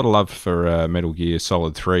 So a lot of love for Metal Gear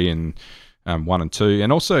Solid 3 and 1 and 2.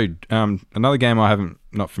 And also another game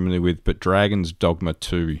not familiar with, but Dragon's Dogma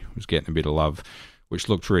 2 was getting a bit of love, which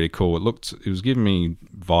looked really cool. It was giving me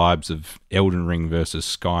vibes of Elden Ring versus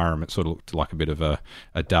Skyrim. It sort of looked like a bit of a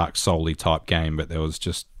Dark Souls-y type game, but there was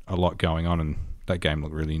just a lot going on, and that game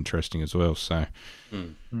looked really interesting as well. So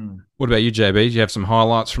what about you, JB? Did you have some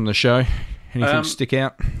highlights from the show? Anything stick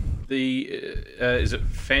out? Is it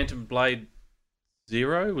Phantom Blade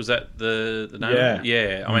Zero? Was that the name?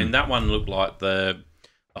 Yeah. I mean, that one looked like the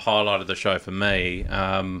highlight of the show for me.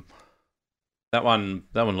 That one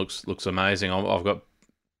looks amazing. I've got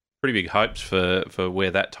pretty big hopes for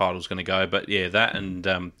where that title's going to go. But yeah, that and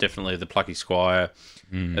definitely the Plucky Squire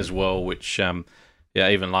as well, which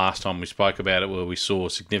even last time we spoke about it, where we saw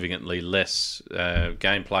significantly less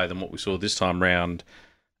gameplay than what we saw this time round.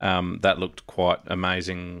 That looked quite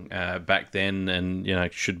amazing back then,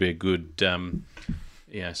 and should be a good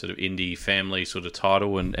sort of indie family sort of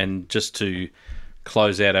title. And just to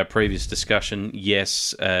close out our previous discussion,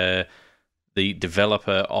 yes, the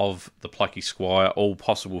developer of the Plucky Squire, All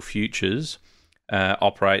Possible Futures,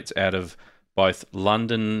 operates out of both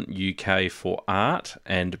London, UK for art,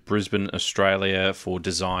 and Brisbane, Australia for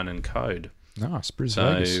design and code. Nice,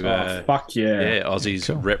 Brisbane. So, fuck yeah. Yeah,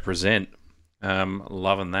 Aussies represent.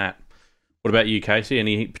 Loving that. What about you, Casey?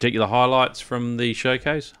 Any particular highlights from the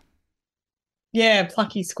showcase? Yeah,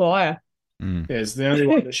 Plucky Squire. Yeah, it's the only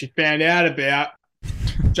one that she found out about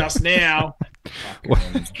just now.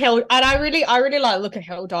 And I really like look at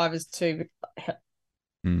Helldivers 2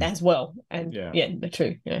 as well. And the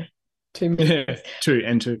 2, yeah. 2 2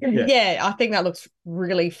 and 2. Yeah, I think that looks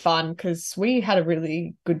really fun because we had a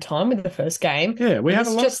really good time with the first game. Yeah, we had a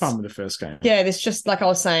lot of fun with the first game. Yeah, it's just like I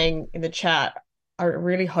was saying in the chat, I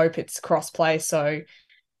really hope it's crossplay so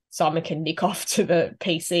Simon can nick off to the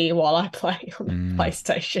PC while I play on the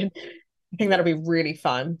PlayStation. I think that'll be really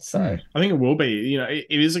fun. So I think it will be.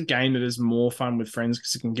 It is a game that is more fun with friends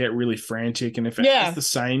because it can get really frantic, and if it has the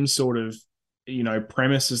same sort of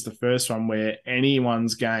premise as the first one, where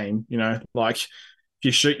anyone's game, like if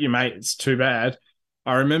you shoot your mate, it's too bad.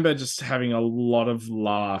 I remember just having a lot of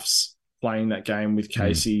laughs playing that game with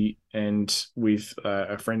Casey and with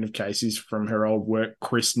a friend of Casey's from her old work,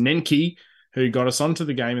 Chris Nenke, who got us onto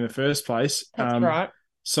the game in the first place. That's right.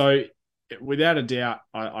 So without a doubt,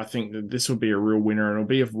 I think that this will be a real winner, and it'll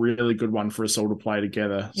be a really good one for us all to play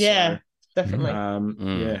together. Yeah, so,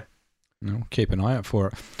 definitely. Yeah. I'll keep an eye out for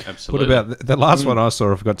it. Absolutely. What about the last one I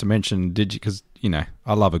saw? I forgot to mention. Did you? Because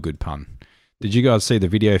I love a good pun. Did you guys see the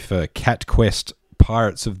video for Cat Quest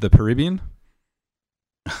Pirates of the Caribbean?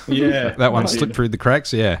 Yeah, That one slipped through the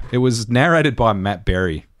cracks. Yeah, it was narrated by Matt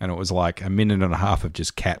Berry, and it was like a minute and a half of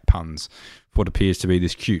just cat puns for what appears to be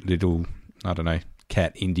this cute little, I don't know,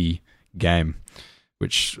 cat indie game,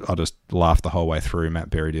 which I just laughed the whole way through.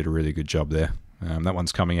 Matt Berry did a really good job there. That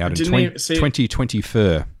one's coming out in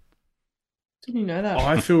 2024. Didn't you know that?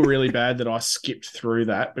 I feel really bad that I skipped through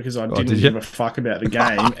that because I didn't give a fuck about the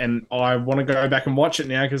game, and I want to go back and watch it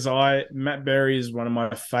now because Matt Berry is one of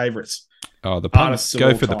my favourites. Oh, the puns.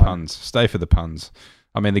 Go for the puns. Stay for the puns.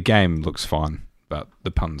 I mean, the game looks fine, but the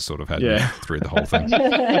puns sort of had me through the whole thing.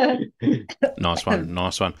 Nice one.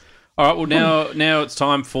 All right, well, now it's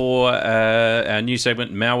time for our new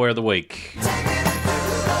segment, Malware of the Week.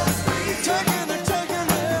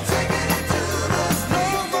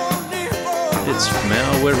 It's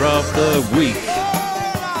Malware of the Week.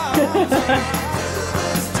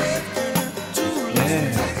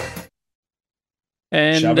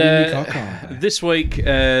 And this week,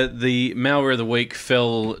 the Malware of the Week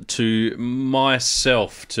fell to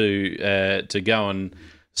myself to go and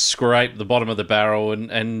scrape the bottom of the barrel,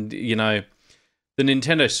 and the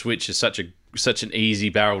Nintendo Switch is such an easy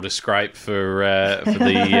barrel to scrape for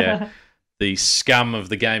the scum of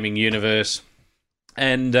the gaming universe,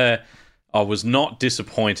 and I was not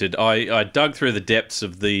disappointed. I dug through the depths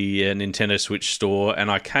of the Nintendo Switch store, and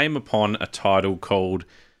I came upon a title called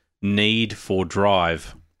Need for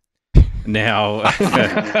Drive. Now,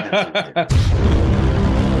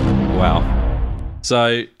 wow.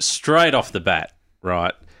 So straight off the bat,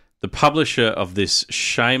 right, the publisher of this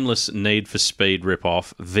shameless Need for Speed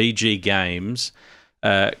ripoff, VG Games,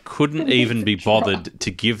 couldn't even be bothered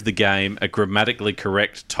to give the game a grammatically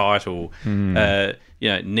correct title.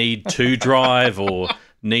 Need to Drive or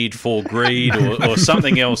Need for Greed or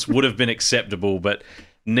something else would have been acceptable, but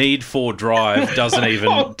Need for Drive doesn't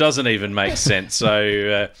even make sense.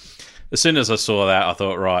 So as soon as I saw that, I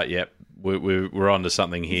thought, right, yep, we're onto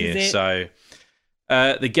something here. So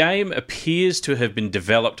the game appears to have been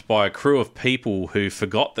developed by a crew of people who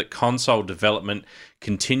forgot that console development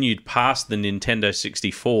continued past the Nintendo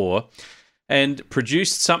 64 and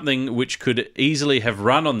produced something which could easily have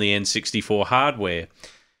run on the N64 hardware.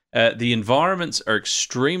 The environments are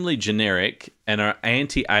extremely generic and are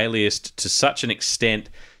anti-aliased to such an extent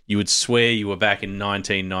you would swear you were back in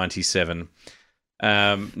 1997.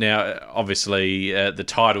 Now, obviously, the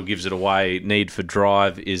title gives it away. Need for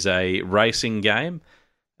Drive is a racing game.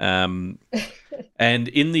 And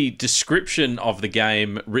in the description of the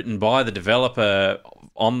game written by the developer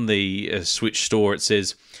on the Switch store, it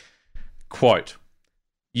says, quote,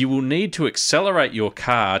 "You will need to accelerate your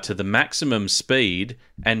car to the maximum speed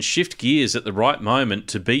and shift gears at the right moment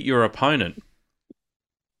to beat your opponent."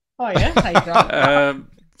 Oh, yeah? How you drive?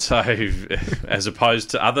 So, as opposed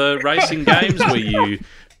to other racing games where you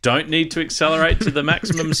don't need to accelerate to the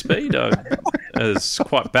maximum speed, I was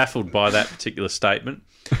quite baffled by that particular statement.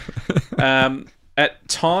 At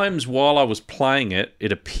times while I was playing it,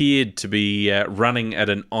 it appeared to be running at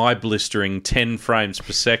an eye-blistering 10 frames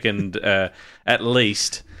per second at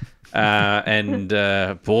least. And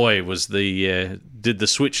boy, was did the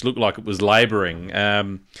Switch look like it was labouring.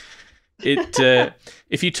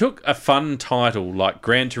 If you took a fun title like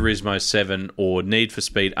Gran Turismo 7 or Need for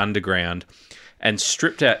Speed Underground and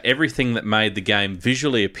stripped out everything that made the game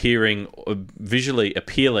visually appealing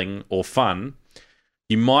or fun,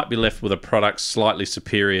 you might be left with a product slightly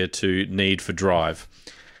superior to Need for Drive.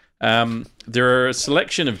 There are a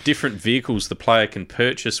selection of different vehicles the player can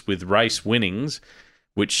purchase with race winnings,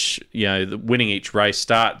 which, winning each race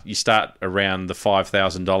you start around the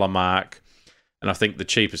 $5,000 mark, and I think the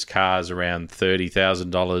cheapest car is around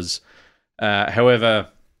 $30,000. However,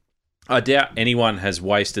 I doubt anyone has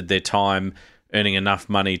wasted their time earning enough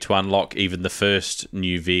money to unlock even the first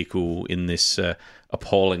new vehicle in this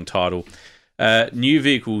appalling title. New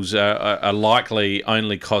vehicles are likely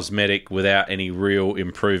only cosmetic without any real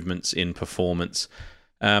improvements in performance.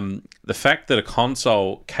 The fact that a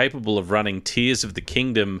console capable of running Tears of the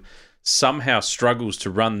Kingdom somehow struggles to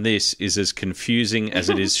run this is as confusing as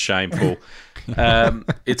it is shameful.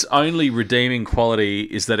 Its only redeeming quality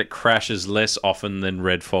is that it crashes less often than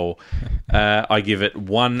Redfall. I give it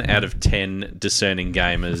 1 out of 10 discerning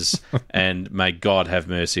gamers, and may God have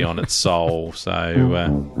mercy on its soul. So,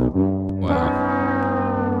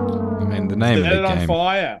 wow. I mean, the name Set of the it game. on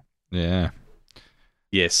fire. Yeah.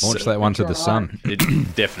 Yes. Launch that one to the sun.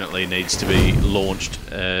 It definitely needs to be launched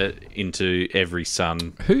into every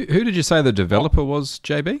sun. Who did you say the developer was,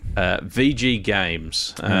 JB? VG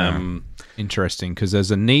Games. interesting because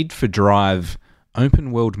there's a Need for Drive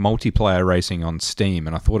open world multiplayer racing on Steam,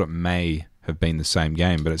 and I thought it may have been the same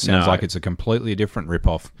game, but it sounds like it's a completely different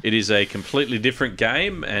ripoff. It is a completely different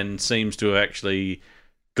game and seems to have actually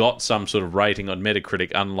got some sort of rating on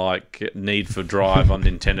Metacritic, unlike Need for Drive on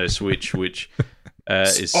Nintendo Switch, which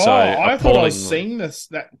is so I thought I was appalling. seeing this.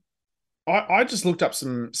 I just looked up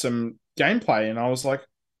some gameplay and I was like,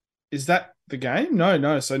 is that the game?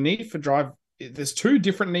 No. So Need for Drive, there's 2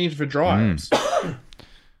 different Need for Drives.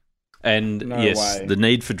 And No yes, way. the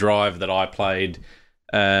Need for Drive that I played,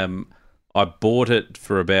 I bought it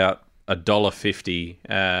for about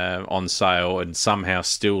 $1.50 on sale, and somehow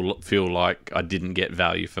still feel like I didn't get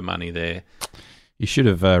value for money there. You should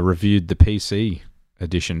have reviewed the PC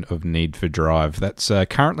edition of Need for Drive. That's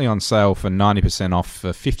currently on sale for 90% off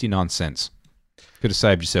for 59 cents. Could have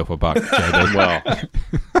saved yourself a buck, JB. Well,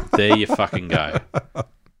 there you fucking go.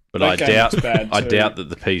 But That game's bad I too. doubt that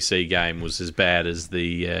the PC game was as bad as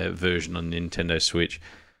the version on Nintendo Switch.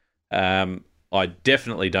 I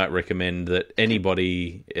definitely don't recommend that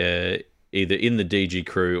anybody, either in the DG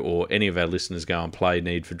crew or any of our listeners, go and play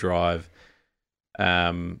Need for Drive.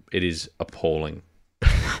 It is appalling.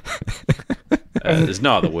 There's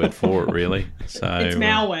no other word for it, really. So It's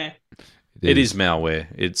malware. It is malware.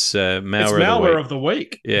 It's malware. It's malware of the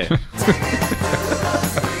week. Yeah.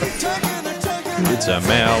 It's a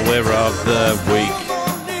malware of the week.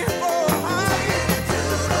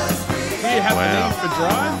 Do you have Wow. the Need for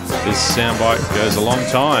Drive? This soundbite goes a long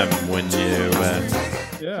time when you,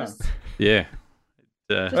 Yeah. yeah.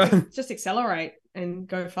 Just accelerate and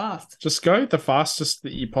go fast. Just go the fastest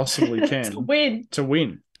that you possibly can To win. to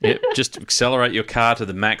win. Yep, just accelerate your car to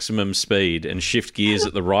the maximum speed and shift gears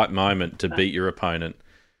at the right moment to beat your opponent.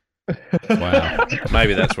 Wow.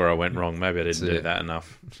 Maybe that's where I went wrong. Maybe I didn't do that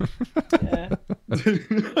enough. Yeah.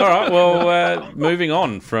 All right, well, moving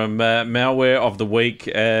on from malware of the week.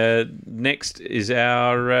 Next is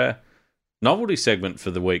our novelty segment for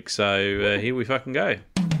the week. So here we fucking go.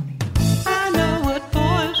 I know what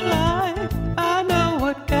boys like. I know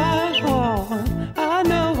what guys want. I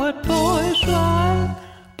know what boys like.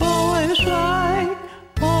 Boys like.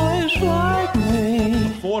 Boys like me.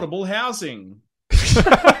 Affordable housing.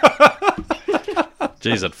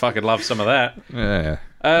 Jeez, I'd fucking love some of that. Yeah.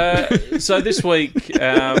 So this week,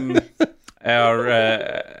 our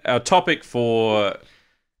topic for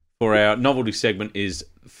our novelty segment is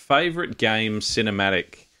favorite game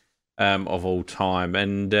cinematic of all time,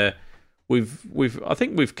 and I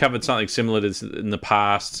think we've covered something similar to this in the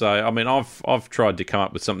past. So I mean, I've tried to come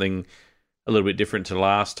up with something a little bit different to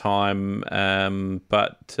last time,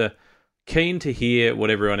 but keen to hear what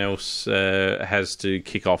everyone else has to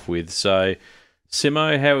kick off with. So,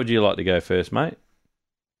 Simo, how would you like to go first, mate?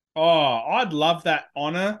 Oh, I'd love that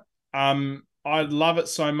honor. I'd love it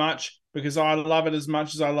so much because I love it as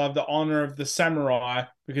much as I love the honor of the samurai,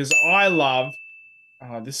 because I love,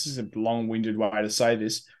 this is a long-winded way to say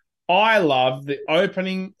this. I love the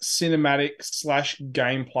opening cinematic /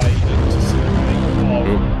 gameplay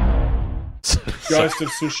of Ghost of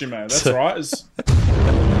Tsushima. That's right.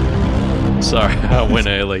 Sorry, I went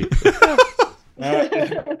early.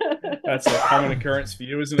 That's a common occurrence for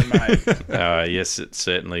you, isn't it, mate? Yes, it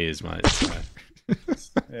certainly is, mate. So,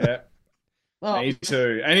 Yeah. Oh, Me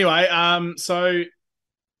too. Anyway, so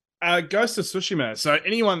Ghost of Tsushima. So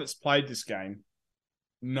anyone that's played this game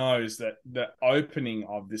knows that the opening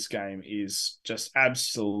of this game is just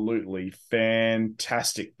absolutely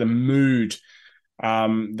fantastic. The mood,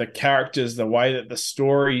 the characters, the way that the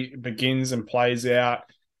story begins and plays out.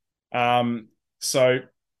 So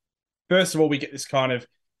first of all, we get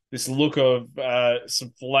this look of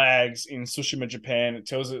some flags in Tsushima, Japan. It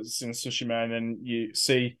tells us it's in Tsushima, and then you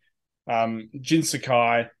see Jin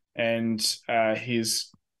Sakai and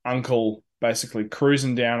his uncle basically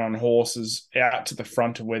cruising down on horses out to the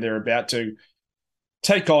front of where they're about to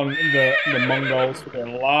take on the Mongols for their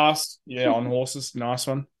last, on horses. Nice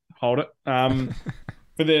one. Hold it.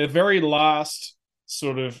 For their very last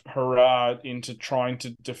sort of hurrah into trying to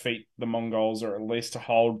defeat the Mongols, or at least to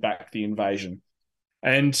hold back the invasion.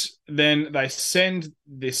 And then they send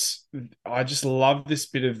this, I just love this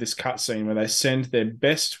bit of this cutscene where they send their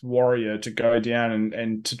best warrior to go down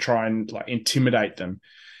and to try and like intimidate them.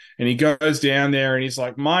 And he goes down there and he's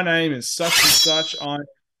like, my name is such and such.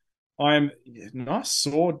 I'm nice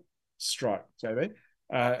sword strike, JB.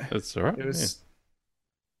 that's all right.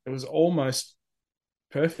 It was almost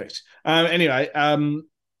perfect. Anyway,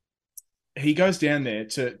 he goes down there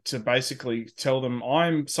to basically tell them,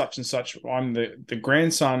 I'm such and such. I'm the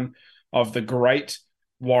grandson of the great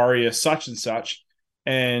warrior such and such.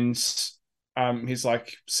 And he's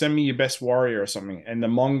like, send me your best warrior or something. And the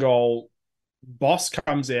Mongol boss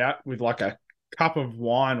comes out with like a cup of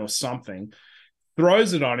wine or something,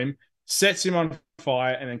 throws it on him, sets him on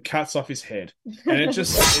fire, and then cuts off his head. And it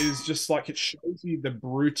just is just like, it shows you the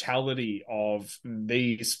brutality of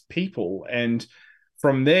these people. And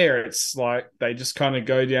from there, it's like they just kind of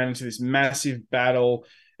go down into this massive battle.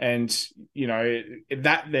 And, you know,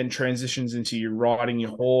 that then transitions into you riding your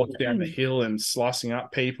horse down the hill and slicing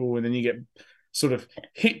up people. And then you get sort of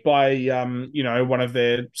hit by, you know, one of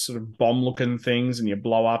their sort of bomb-looking things, and you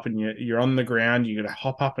blow up, and you're on the ground. You got to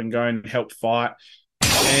hop up and go and help fight.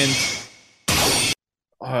 And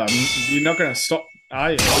you're not going to stop,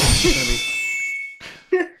 are you? There's going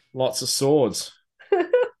to be lots of swords.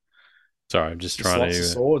 Sorry, I'm just Just trying lots to. of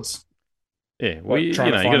swords. Yeah, well, you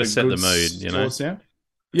Trying know, you find got to a set the good mood. You know. sword sound.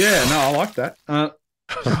 Yeah, no, I like that. Oh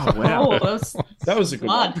wow, that was a good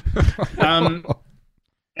one.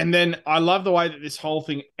 And then I love the way that this whole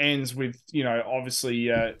thing ends with, you know, obviously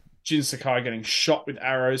Jin Sakai getting shot with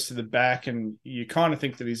arrows to the back, and you kind of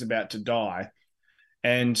think that he's about to die.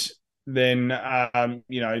 And then,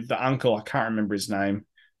 you know, the uncle, I can't remember his name.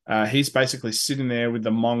 He's basically sitting there with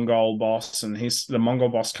the Mongol boss, and the Mongol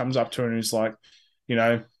boss comes up to him and he's like, you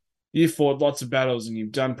know, you fought lots of battles and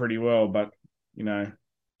you've done pretty well, but, you know,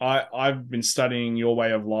 I've been studying your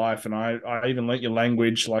way of life, and I even learnt your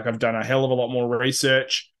language. Like, I've done a hell of a lot more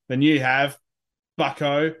research than you have,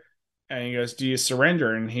 bucko. And he goes, do you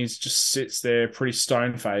surrender? And he just sits there pretty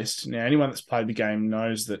stone-faced. Now, anyone that's played the game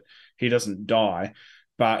knows that he doesn't die,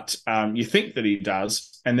 but you think that he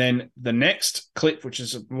does. And then the next clip, which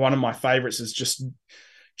is one of my favorites, is just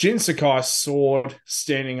Jin Sakai's sword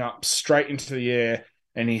standing up straight into the air,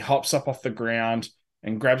 and he hops up off the ground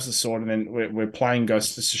and grabs the sword, and then we're playing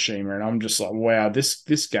Ghost of Tsushima, and I'm just like, wow, this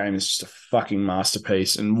game is just a fucking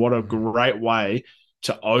masterpiece, and what a great way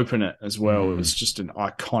to open it as well. It was just an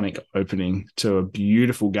iconic opening to a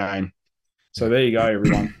beautiful game. So there you go,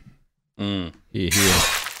 everyone. Yeah.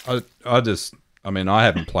 I mean, I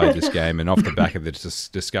haven't played this game, and off the back of this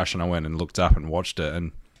discussion, I went and looked up and watched it,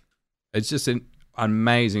 and it's just an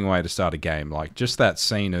amazing way to start a game. Like, just that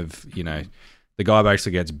scene of, you know, the guy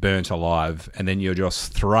basically gets burnt alive, and then you're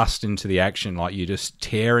just thrust into the action, like you're just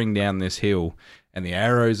tearing down this hill, and the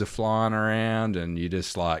arrows are flying around, and you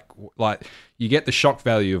just like you get the shock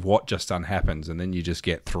value of what just done happens, and then you just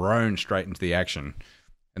get thrown straight into the action,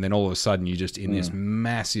 and then all of a sudden you're just in this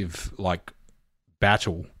massive like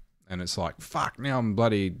battle, and it's like, fuck, now I'm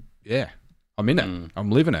bloody, yeah, I'm in it, I'm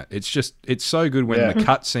living it. It's so good when the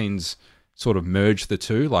cutscenes sort of merge the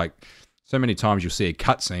two. Like, so many times you'll see a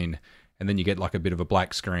cutscene, and then you get like a bit of a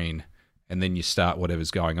black screen, and then you start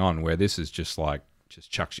whatever's going on, where this is just like,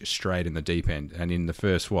 just chucks you straight in the deep end. And in the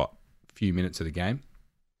first, few minutes of the game,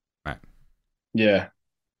 mate. Yeah.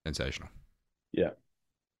 Sensational. Yeah.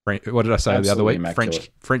 What did I say the other week?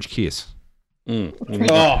 Immaculate. French kiss.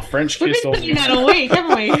 Oh, French kiss. We've been doing that all week,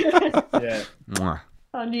 haven't we? Yeah. Mwah.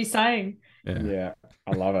 Our new saying. Yeah.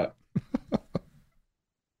 I love it.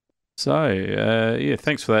 So, yeah,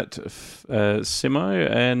 thanks for that, Simo.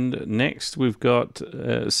 And next we've got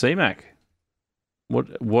CMAC.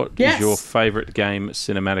 What is your favourite game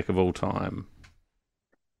cinematic of all time?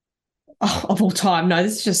 Oh, of all time? No,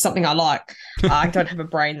 this is just something I like. I don't have a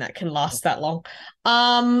brain that can last that long.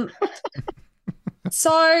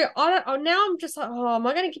 So now I'm just like, am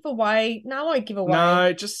I going to give away? No, I won't give away.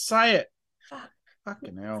 No, just say it.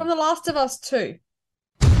 Fucking hell. From The Last of Us 2.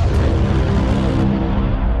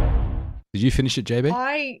 Did you finish it, JB?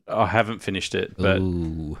 I haven't finished it, but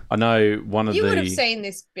Ooh. I know one of You would have seen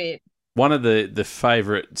this bit. One of the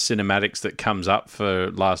favourite cinematics that comes up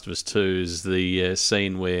for Last of Us 2 is the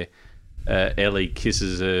scene where Ellie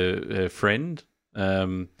kisses her friend,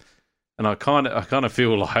 and I kind of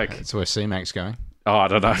feel like that's where C-Mac's going. Oh, I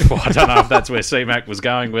don't know. I don't know if that's where C-Mac was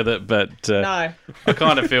going with it, but No. I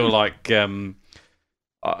kind of feel like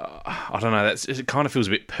I don't know. It kind of feels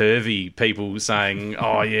a bit pervy. People saying,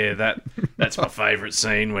 "Oh yeah, that's my favourite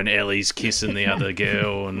scene when Ellie's kissing the other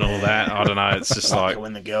girl and all that." I don't know. It's just like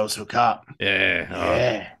when the girls hook up.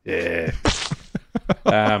 Yeah, yeah.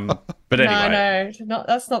 But anyway, no,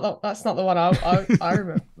 that's not the one I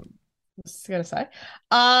remember. I was going to say.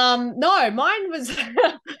 No, mine was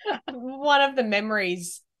one of the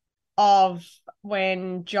memories of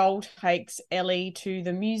when Joel takes Ellie to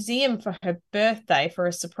the museum for her birthday for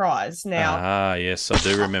a surprise. Now, yes, I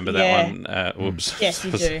do remember that one. Whoops. Yes,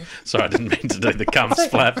 you do. Sorry, I didn't mean to do the cum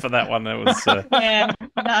splat for that one. That was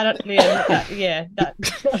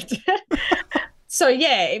So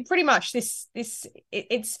yeah, pretty much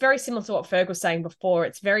it's very similar to what Ferg was saying before.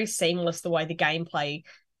 It's very seamless the way the gameplay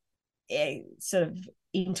sort of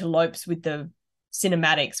interlopes with the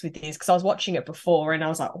cinematics with this, because I was watching it before and I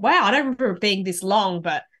was like, wow, I don't remember it being this long,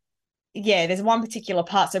 but yeah, there's one particular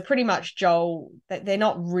part. So pretty much Joel, they're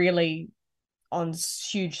not really on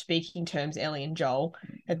huge speaking terms, Ellie and Joel,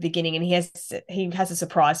 at the beginning, and he has a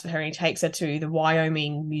surprise for her, and he takes her to the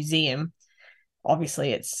Wyoming Museum.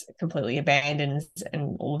 Obviously, it's completely abandoned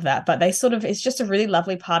and all of that, but they sort of, it's just a really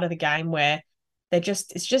lovely part of the game where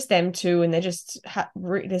it's just them two, and they're just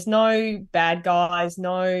there's no bad guys,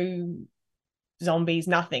 no zombies,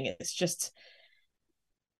 nothing. It's just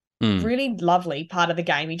really lovely part of the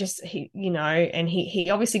game. He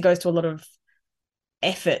obviously goes to a lot of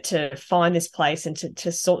effort to find this place and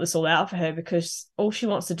to sort this all out for her, because all she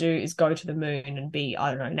wants to do is go to the moon and be, I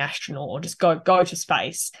don't know, an astronaut, or just go to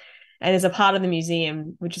space. And there's a part of the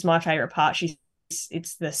museum, which is my favorite part.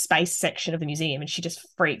 It's the space section of the museum, and she just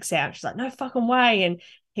freaks out. She's like, no fucking way. And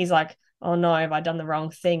he's like, oh no, have I done the wrong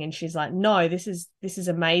thing? And she's like, no, this is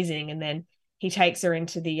amazing. And then he takes her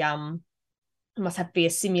into the it must have to be a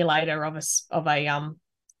simulator of a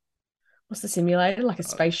what's the simulator? Like a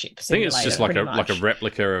spaceship simulator. I think it's just like a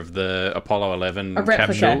replica of the Apollo 11 a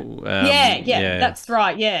replica. capsule. Yeah, that's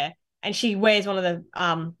right. Yeah, and she wears one of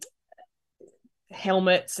the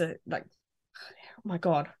helmets. Like, oh my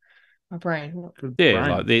god, my brain.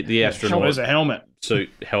 Yeah, like the astronaut. There's a helmet. Suit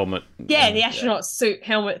helmet. Yeah, the astronaut suit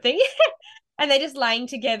helmet thing. And they're just laying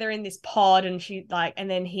together in this pod, and and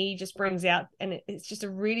then he just brings out, and it's just a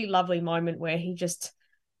really lovely moment where he just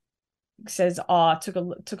says, oh, it took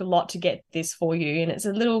a lot to get this for you. And it's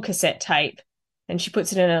a little cassette tape, and she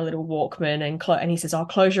puts it in a little Walkman, and he says, oh,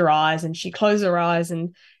 close your eyes. And she closes her eyes,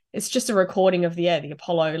 and it's just a recording of the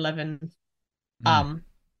Apollo 11,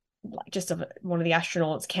 just of one of the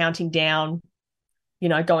astronauts counting down,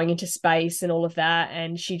 going into space and all of that.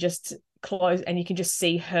 And she just close, and you can just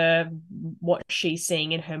see her, what she's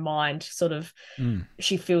seeing in her mind, sort of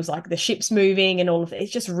she feels like the ship's moving and all of it.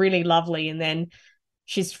 It's just really lovely. And then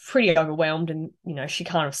she's pretty overwhelmed, and she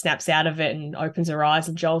kind of snaps out of it and opens her eyes,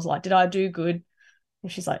 and Joel's like, did I do good?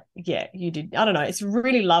 And she's like, yeah, you did. I don't know, it's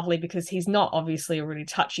really lovely, because he's not obviously a really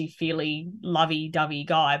touchy-feely, lovey-dovey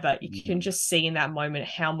guy, but you can just see in that moment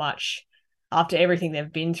how much, after everything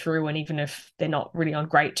they've been through, and even if they're not really on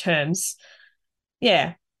great terms,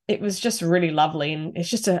 it was just really lovely. And it's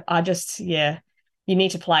just you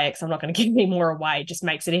need to play it, because I'm not going to give any more away. It just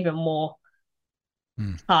makes it even more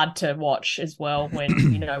hard to watch as well when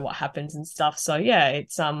you know what happens and stuff. So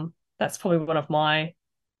it's that's probably one of my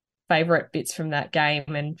favorite bits from that game,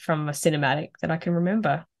 and from a cinematic that I can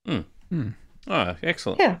remember. Oh,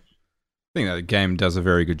 excellent. Yeah, I think that the game does a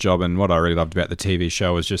very good job, and what I really loved about the TV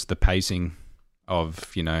show is just the pacing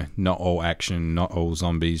of, not all action, not all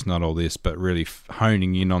zombies, not all this, but really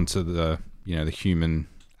honing in onto the, the human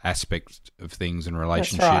aspect of things and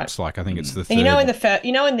relationships. Right. Like, I think it's the third. And in the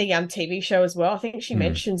TV show as well, I think she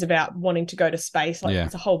mentions about wanting to go to space. Like,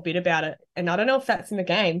 there's a whole bit about it, and I don't know if that's in the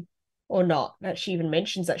game or not, that she even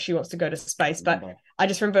mentions that she wants to go to space. But I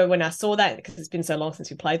just remember when I saw that, because it's been so long since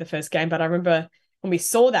we played the first game, but I remember when we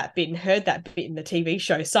saw that bit and heard that bit in the TV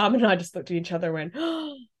show, Simon and I just looked at each other and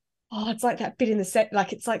went, oh, it's like that bit in the set,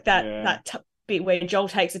 like it's like that bit where Joel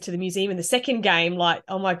takes it to the museum in the second game. Like,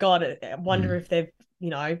 oh my god, I wonder if they've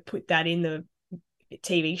put that in the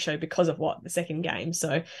TV show because of the second game.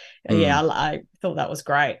 So I thought that was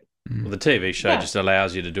great. Well, the TV show just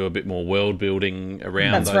allows you to do a bit more world building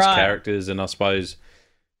around those characters, and I suppose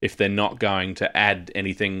if they're not going to add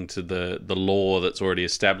anything to the lore that's already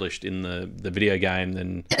established in the video game,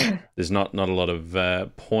 then there's not a lot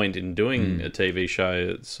of point in doing a TV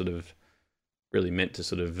show. It's sort of really meant to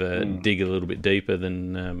sort of dig a little bit deeper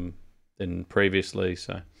than previously.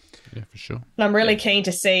 So yeah, for sure. And I'm really keen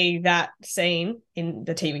to see that scene in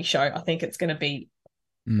the TV show. I think it's going to be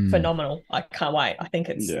phenomenal. I can't wait. I think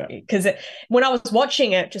it's because when I was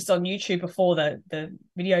watching it just on YouTube before the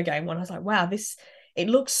video game one, I was like, wow, it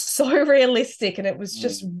looks so realistic, and it was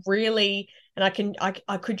just really, and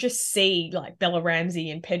I could just see like Bella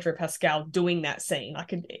Ramsey and Pedro Pascal doing that scene.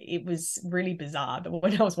 It was really bizarre, but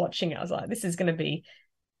when I was watching it, I was like, this is going to be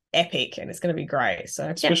epic, and it's going to be great. So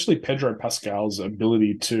especially Pedro Pascal's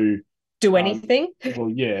ability to do anything. But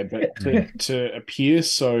to appear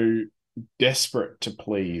so desperate to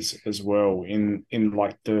please as well in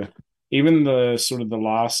like the sort of the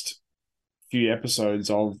last few episodes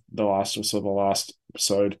of the last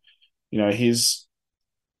episode, his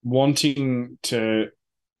wanting to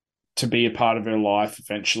be a part of her life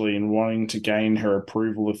eventually, and wanting to gain her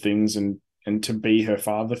approval of things, and to be her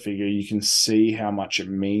father figure. You can see how much it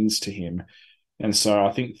means to him, and so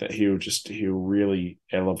I think that he'll really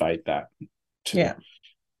elevate that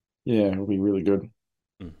it'll be really good.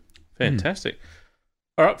 Fantastic.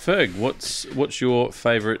 All right, Ferg, what's your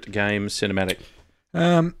favourite game cinematic?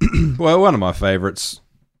 Well, one of my favourites.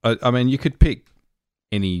 I mean, you could pick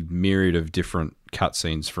any myriad of different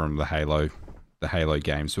cutscenes from the Halo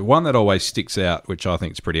games, but one that always sticks out, which I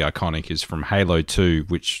think is pretty iconic, is from Halo 2,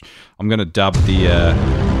 which I'm going to dub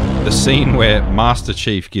the scene where Master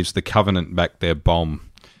Chief gives the Covenant back their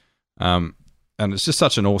bomb. And it's just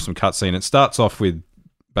such an awesome cutscene. It starts off with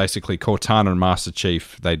basically Cortana and Master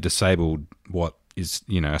Chief. They disabled what is,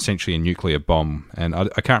 essentially a nuclear bomb. And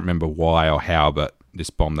I can't remember why or how, but this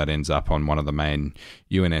bomb that ends up on one of the main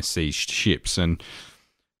UNSC ships. And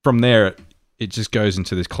from there, it just goes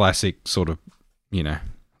into this classic sort of,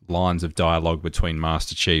 lines of dialogue between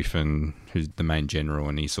Master Chief and who's the main general.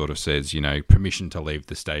 And he sort of says, permission to leave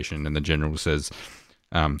the station. And the general says,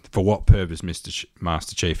 for what purpose,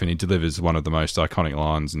 Master Chief? And he delivers one of the most iconic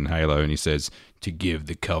lines in Halo, and he says, to give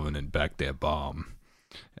the Covenant back their bomb.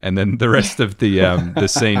 And then the rest of the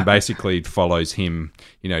scene basically follows him,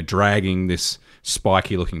 dragging this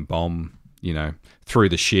spiky-looking bomb, through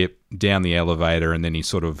the ship, down the elevator, and then he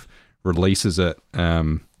sort of releases it,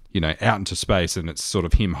 out into space, and it's sort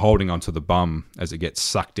of him holding onto the bomb as it gets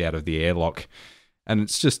sucked out of the airlock. And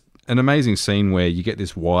it's just an amazing scene where you get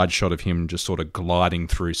this wide shot of him just sort of gliding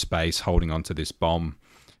through space, holding onto this bomb,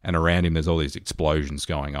 and around him there's all these explosions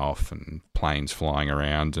going off and planes flying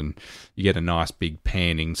around, and you get a nice big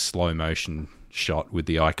panning slow motion shot with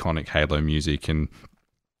the iconic Halo music. And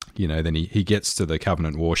then he gets to the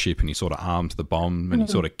Covenant warship and he sort of arms the bomb and he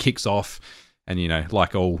sort of kicks off, and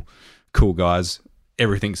like all cool guys,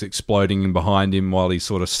 everything's exploding in behind him while he's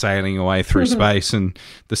sort of sailing away through space. And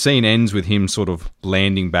the scene ends with him sort of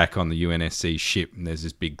landing back on the UNSC ship, and there's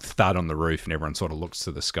this big thud on the roof, and everyone sort of looks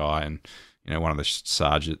to the sky, and one of the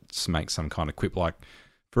sergeants makes some kind of quip like,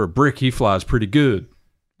 for a brick, he flies pretty good.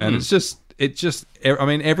 And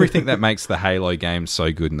everything that makes the Halo games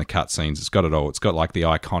so good in the cutscenes, it's got it all. It's got like the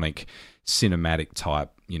iconic cinematic type,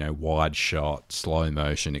 wide shot, slow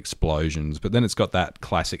motion, explosions, but then it's got that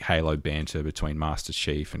classic Halo banter between Master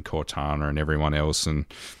Chief and Cortana and everyone else. And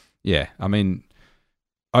yeah,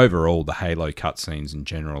 overall, the Halo cutscenes in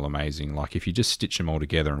general are amazing. Like, if you just stitch them all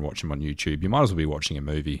together and watch them on YouTube, you might as well be watching a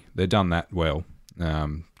movie. They're done that well.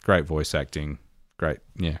 Great voice acting. Great,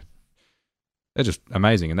 yeah. They're just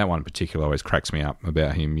amazing. And that one in particular always cracks me up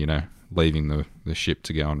about him, leaving the ship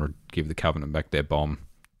to go and give the Covenant back their bomb.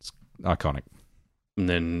 It's iconic. And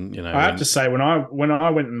then, I have to say, when I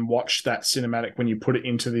went and watched that cinematic, when you put it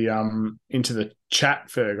into the chat,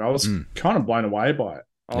 Ferg, I was kind of blown away by it.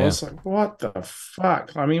 I was like, what the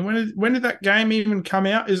fuck? I mean, when did that game even come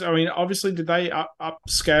out? Obviously, did they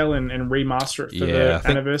upscale and remaster it for the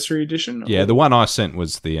anniversary edition? Yeah, the one I sent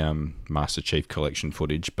was the Master Chief Collection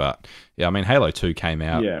footage. But yeah, Halo 2 came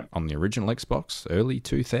out on the original Xbox, early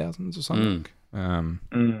 2000s or something.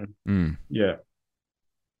 Yeah.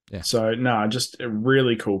 So, no, just a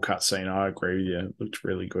really cool cutscene. I agree with you. It looked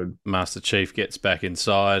really good. Master Chief gets back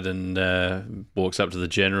inside and walks up to the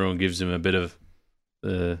general and gives him a bit of...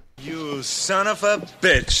 You son of a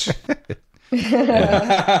bitch.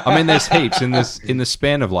 There's heaps in the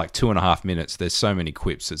span of like 2.5 minutes. There's so many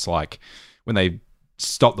quips. It's like when they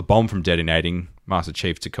stop the bomb from detonating, Master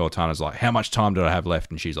Chief to Cortana's like, how much time did I have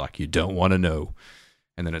left? And she's like, you don't want to know.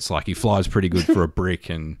 And then it's like, he flies pretty good for a brick.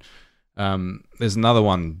 And there's another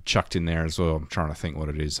one chucked in there as well. I'm trying to think what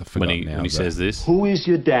it is. I forgot when he says this. Who is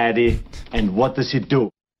your daddy and what does he do?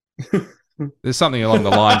 There's something along the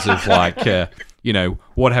lines of like,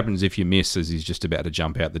 what happens if you miss, as he's just about to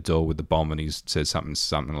jump out the door with the bomb, and he says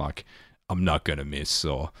something like, I'm not going to miss,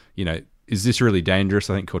 or, is this really dangerous?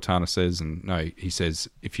 I think Cortana says, and no, he says,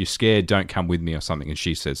 if you're scared, don't come with me or something. And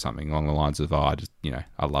she says something along the lines of, I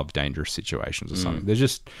love dangerous situations or something. There's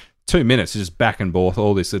just 2 minutes, just back and forth,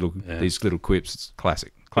 all these little quips. It's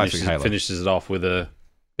classic Halo. Finishes it off with a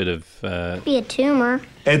bit of... Be a tumor.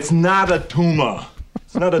 It's not a tumor.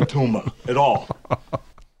 It's not a tumor at all.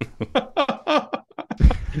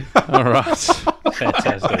 All right.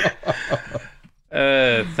 Fantastic.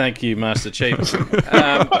 Thank you, Master Chief. All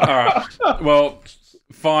right. Well,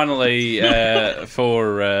 finally,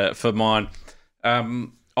 for mine,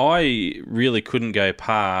 I really couldn't go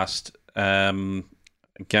past a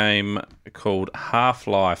game called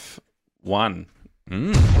Half-Life 1.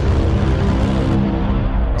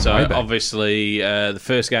 So obviously the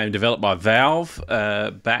first game developed by Valve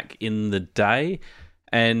back in the day,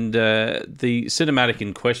 and the cinematic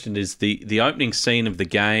in question is the opening scene of the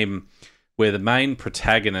game where the main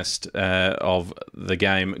protagonist of the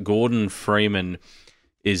game, Gordon Freeman,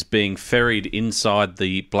 is being ferried inside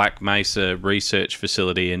the Black Mesa research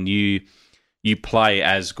facility, and you play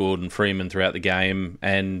as Gordon Freeman throughout the game,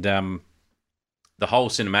 and the whole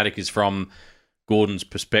cinematic is from Gordon's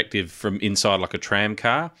perspective from inside like a tram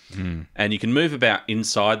car, and you can move about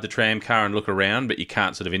inside the tram car and look around, but you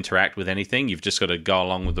can't sort of interact with anything. You've just got to go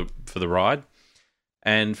along with for the ride.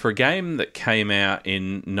 And for a game that came out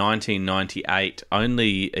in 1998,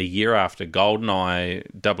 only a year after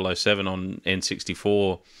GoldenEye 007 on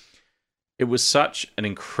N64, it was such an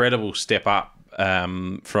incredible step up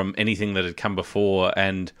from anything that had come before,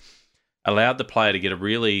 and allowed the player to get a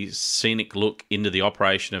really scenic look into the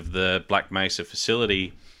operation of the Black Mesa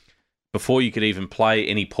facility before you could even play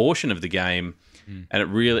any portion of the game.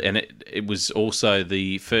 And it was also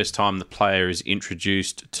the first time the player is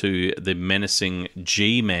introduced to the menacing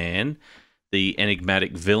G-Man, the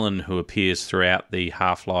enigmatic villain who appears throughout the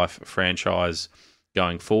Half-Life franchise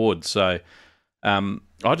going forward. So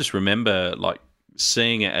I just remember like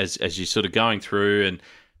seeing it as you're sort of going through, and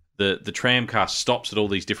the tram car stops at all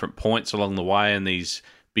these different points along the way, and these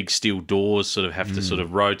big steel doors sort of have to sort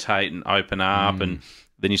of rotate and open up, and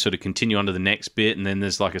then you sort of continue on to the next bit, and then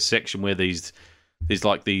there's like a section where there's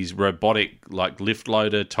like these robotic like lift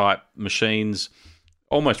loader type machines,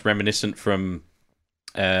 almost reminiscent from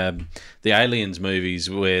the Aliens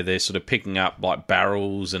movies, where they're sort of picking up like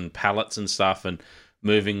barrels and pallets and stuff and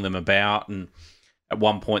moving them about, and at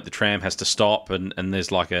one point the tram has to stop, and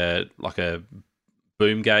there's like a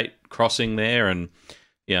boom gate crossing there, and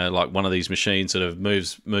you know, like one of these machines sort of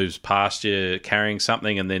moves past you carrying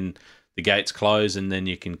something, and then the gates close, and then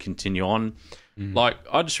you can continue on. Like,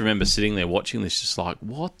 I just remember sitting there watching this, just like,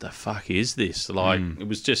 what the fuck is this? Like, it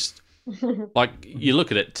was just like, you look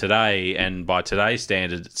at it today, and by today's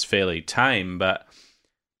standards, it's fairly tame, but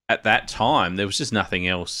at that time, there was just nothing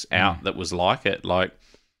else out that was like it. Like,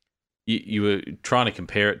 you were trying to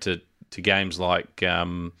compare it to games like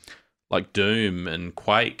Doom and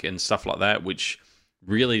Quake and stuff like that, which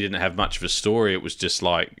really didn't have much of a story. It was just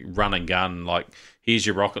like run and gun. Like, here's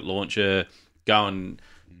your rocket launcher, go and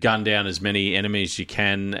gun down as many enemies as you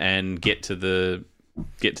can and get to the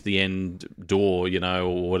end door, you know,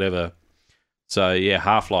 or whatever. So yeah,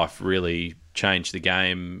 Half-Life really changed the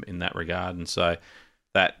game in that regard, and so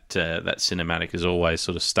that cinematic has always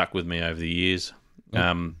sort of stuck with me over the years.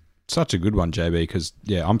 Such a good one, JB, because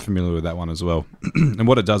yeah, I'm familiar with that one as well. And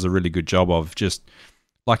what it does a really good job of, just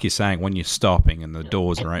like you're saying, when you're stopping and the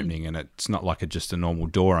doors are opening, and it's not like just a normal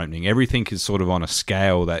door opening, everything is sort of on a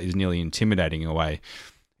scale that is nearly intimidating in a way.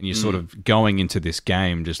 And you're sort of going into this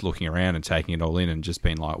game just looking around and taking it all in and just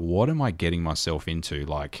being like, what am I getting myself into?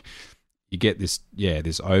 Like, you get this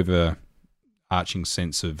overarching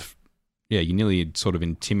sense of, you're nearly sort of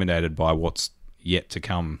intimidated by what's yet to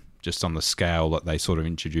come, just on the scale that they sort of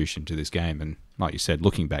introduce into this game. And like you said,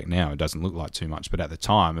 looking back now, it doesn't look like too much, but at the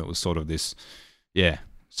time it was sort of this,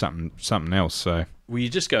 something else. So you're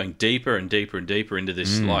just going deeper and deeper and deeper into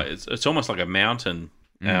this. Like, it's almost like a mountain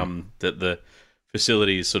that the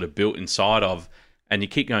facility is sort of built inside of, and you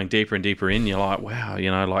keep going deeper and deeper in. You're like, wow,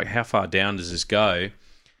 you know, like, how far down does this go?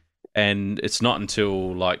 And it's not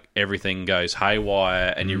until like everything goes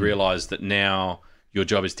haywire and you realize that now your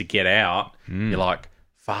job is to get out. You're like,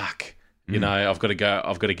 fuck, you know, I've got to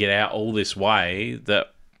get out all this way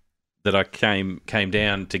that I came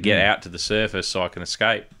down to get out to the surface so I can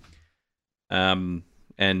escape. And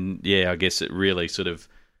yeah, I guess it really sort of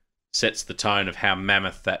sets the tone of how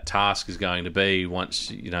mammoth that task is going to be once,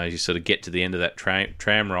 you know, you sort of get to the end of that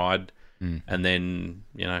tram ride, and then,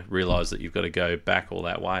 you know, realise that you've got to go back all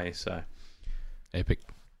that way. So epic.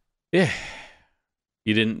 Yeah.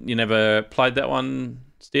 You never played that one,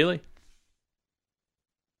 Steely?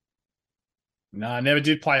 No, I never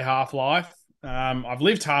did play Half-Life. I've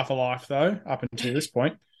lived half a life, though, up until this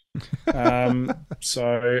point.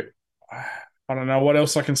 So I don't know what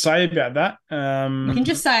else I can say about that. You can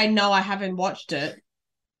just say, no, I haven't watched it.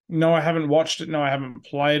 No, I haven't watched it. No, I haven't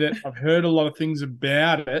played it. I've heard a lot of things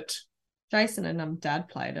about it. Jason and Dad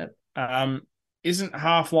played it. Isn't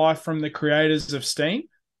Half-Life from the creators of Steam?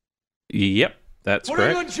 Yep, that's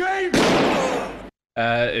correct.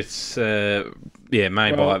 It's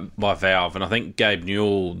made by Valve, and I think Gabe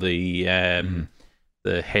Newell, the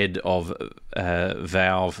head of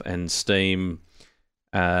Valve and Steam,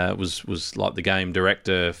 was like the game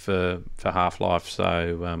director for Half-Life.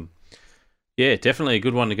 So definitely a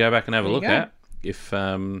good one to go back and have a look at if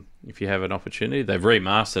you have an opportunity. They've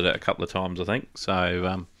remastered it a couple of times, I think.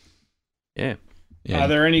 So yeah. Are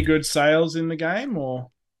there any good sales in the game, or?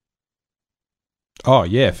 Oh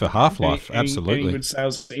yeah, for Half-Life, absolutely. Any good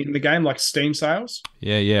sales in the game, like Steam sales?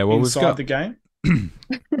 Yeah. Well, inside we've got the game.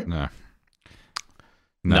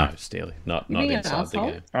 No, Steely, not inside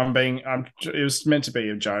the game. It was meant to be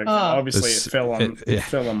a joke. Obviously, it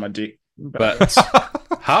fell on my dick. But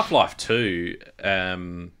Half-Life 2,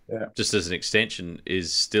 just as an extension,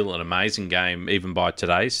 is still an amazing game, even by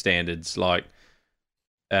today's standards. Like,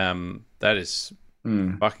 that is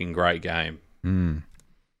fucking great game.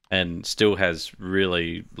 And still has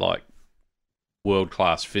really, like,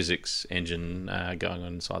 world-class physics engine going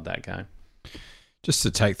on inside that game. Just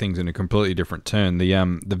to take things in a completely different turn, the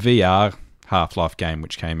VR Half-Life game,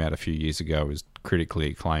 which came out a few years ago, was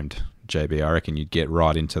critically acclaimed. JB, I reckon you'd get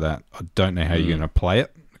right into that. I don't know how you're going to play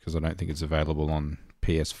it, because I don't think it's available on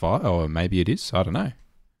PS5, or maybe it is. I don't know.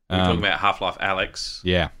 You're talking about Half-Life Alyx?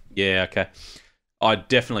 Yeah. Yeah, okay. I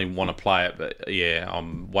definitely want to play it, but yeah,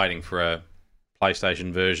 I'm waiting for a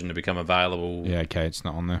PlayStation version to become available. Yeah, okay, it's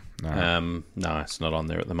not on there. No, no, it's not on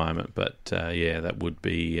there at the moment, but yeah, that would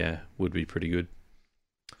be pretty good.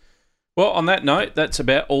 Well, on that note, that's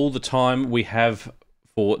about all the time we have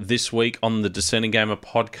for this week on the Discerning Gamer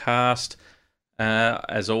podcast.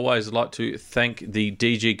 As always, I'd like to thank the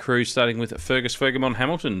DG crew, starting with Fergus Fergamon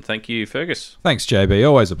Hamilton. Thank you, Fergus. Thanks, JB.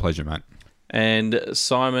 Always a pleasure, mate. And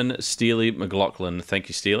Simon Steely McLaughlin. Thank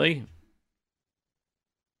you, Steely.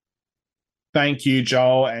 Thank you,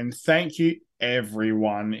 Joel, and thank you,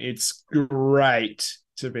 everyone. It's great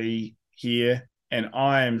to be here, and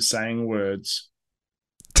I am saying words.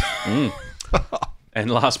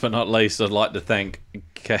 And last but not least, I'd like to thank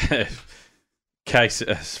Case.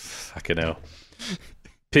 Fucking hell.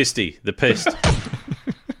 Pisty, the Pist.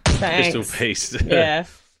 Pistol Piste. Yeah.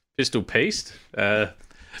 Pistol Piste?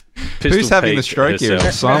 Who's having the stroke here?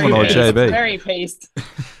 Simon or JB? Very pissed.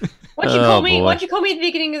 What'd you call me? What'd you call me at the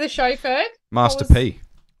beginning of the show, Ferg? Master P.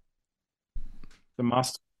 The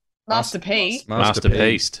Master P. Master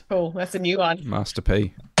Piste. Cool. That's a new one. Master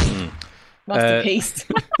P. Masterpiece.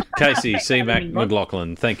 Casey C-Mac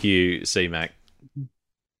McLaughlin. Thank you, C-Mac.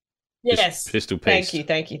 Yes. Pistol Piste.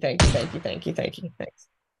 Thank you. Thanks.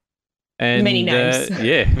 And, many names.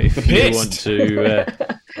 If you want to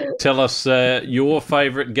tell us your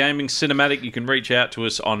favourite gaming cinematic, you can reach out to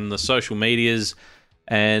us on the social medias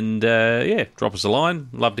and, drop us a line.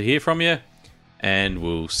 Love to hear from you. And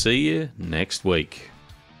we'll see you next week.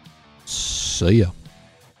 See ya.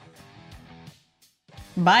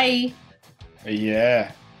 Bye.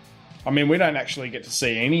 Yeah. I mean, we don't actually get to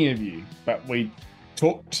see any of you, but we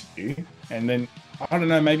talk to you, and then, I don't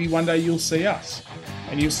know, maybe one day you'll see us,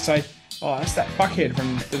 and you'll say, oh, that's that fuckhead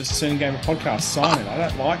from the Discerning Gamer podcast, Simon. I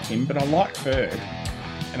don't like him, but I like Ferg,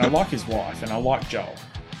 and I like his wife, and I like Joel.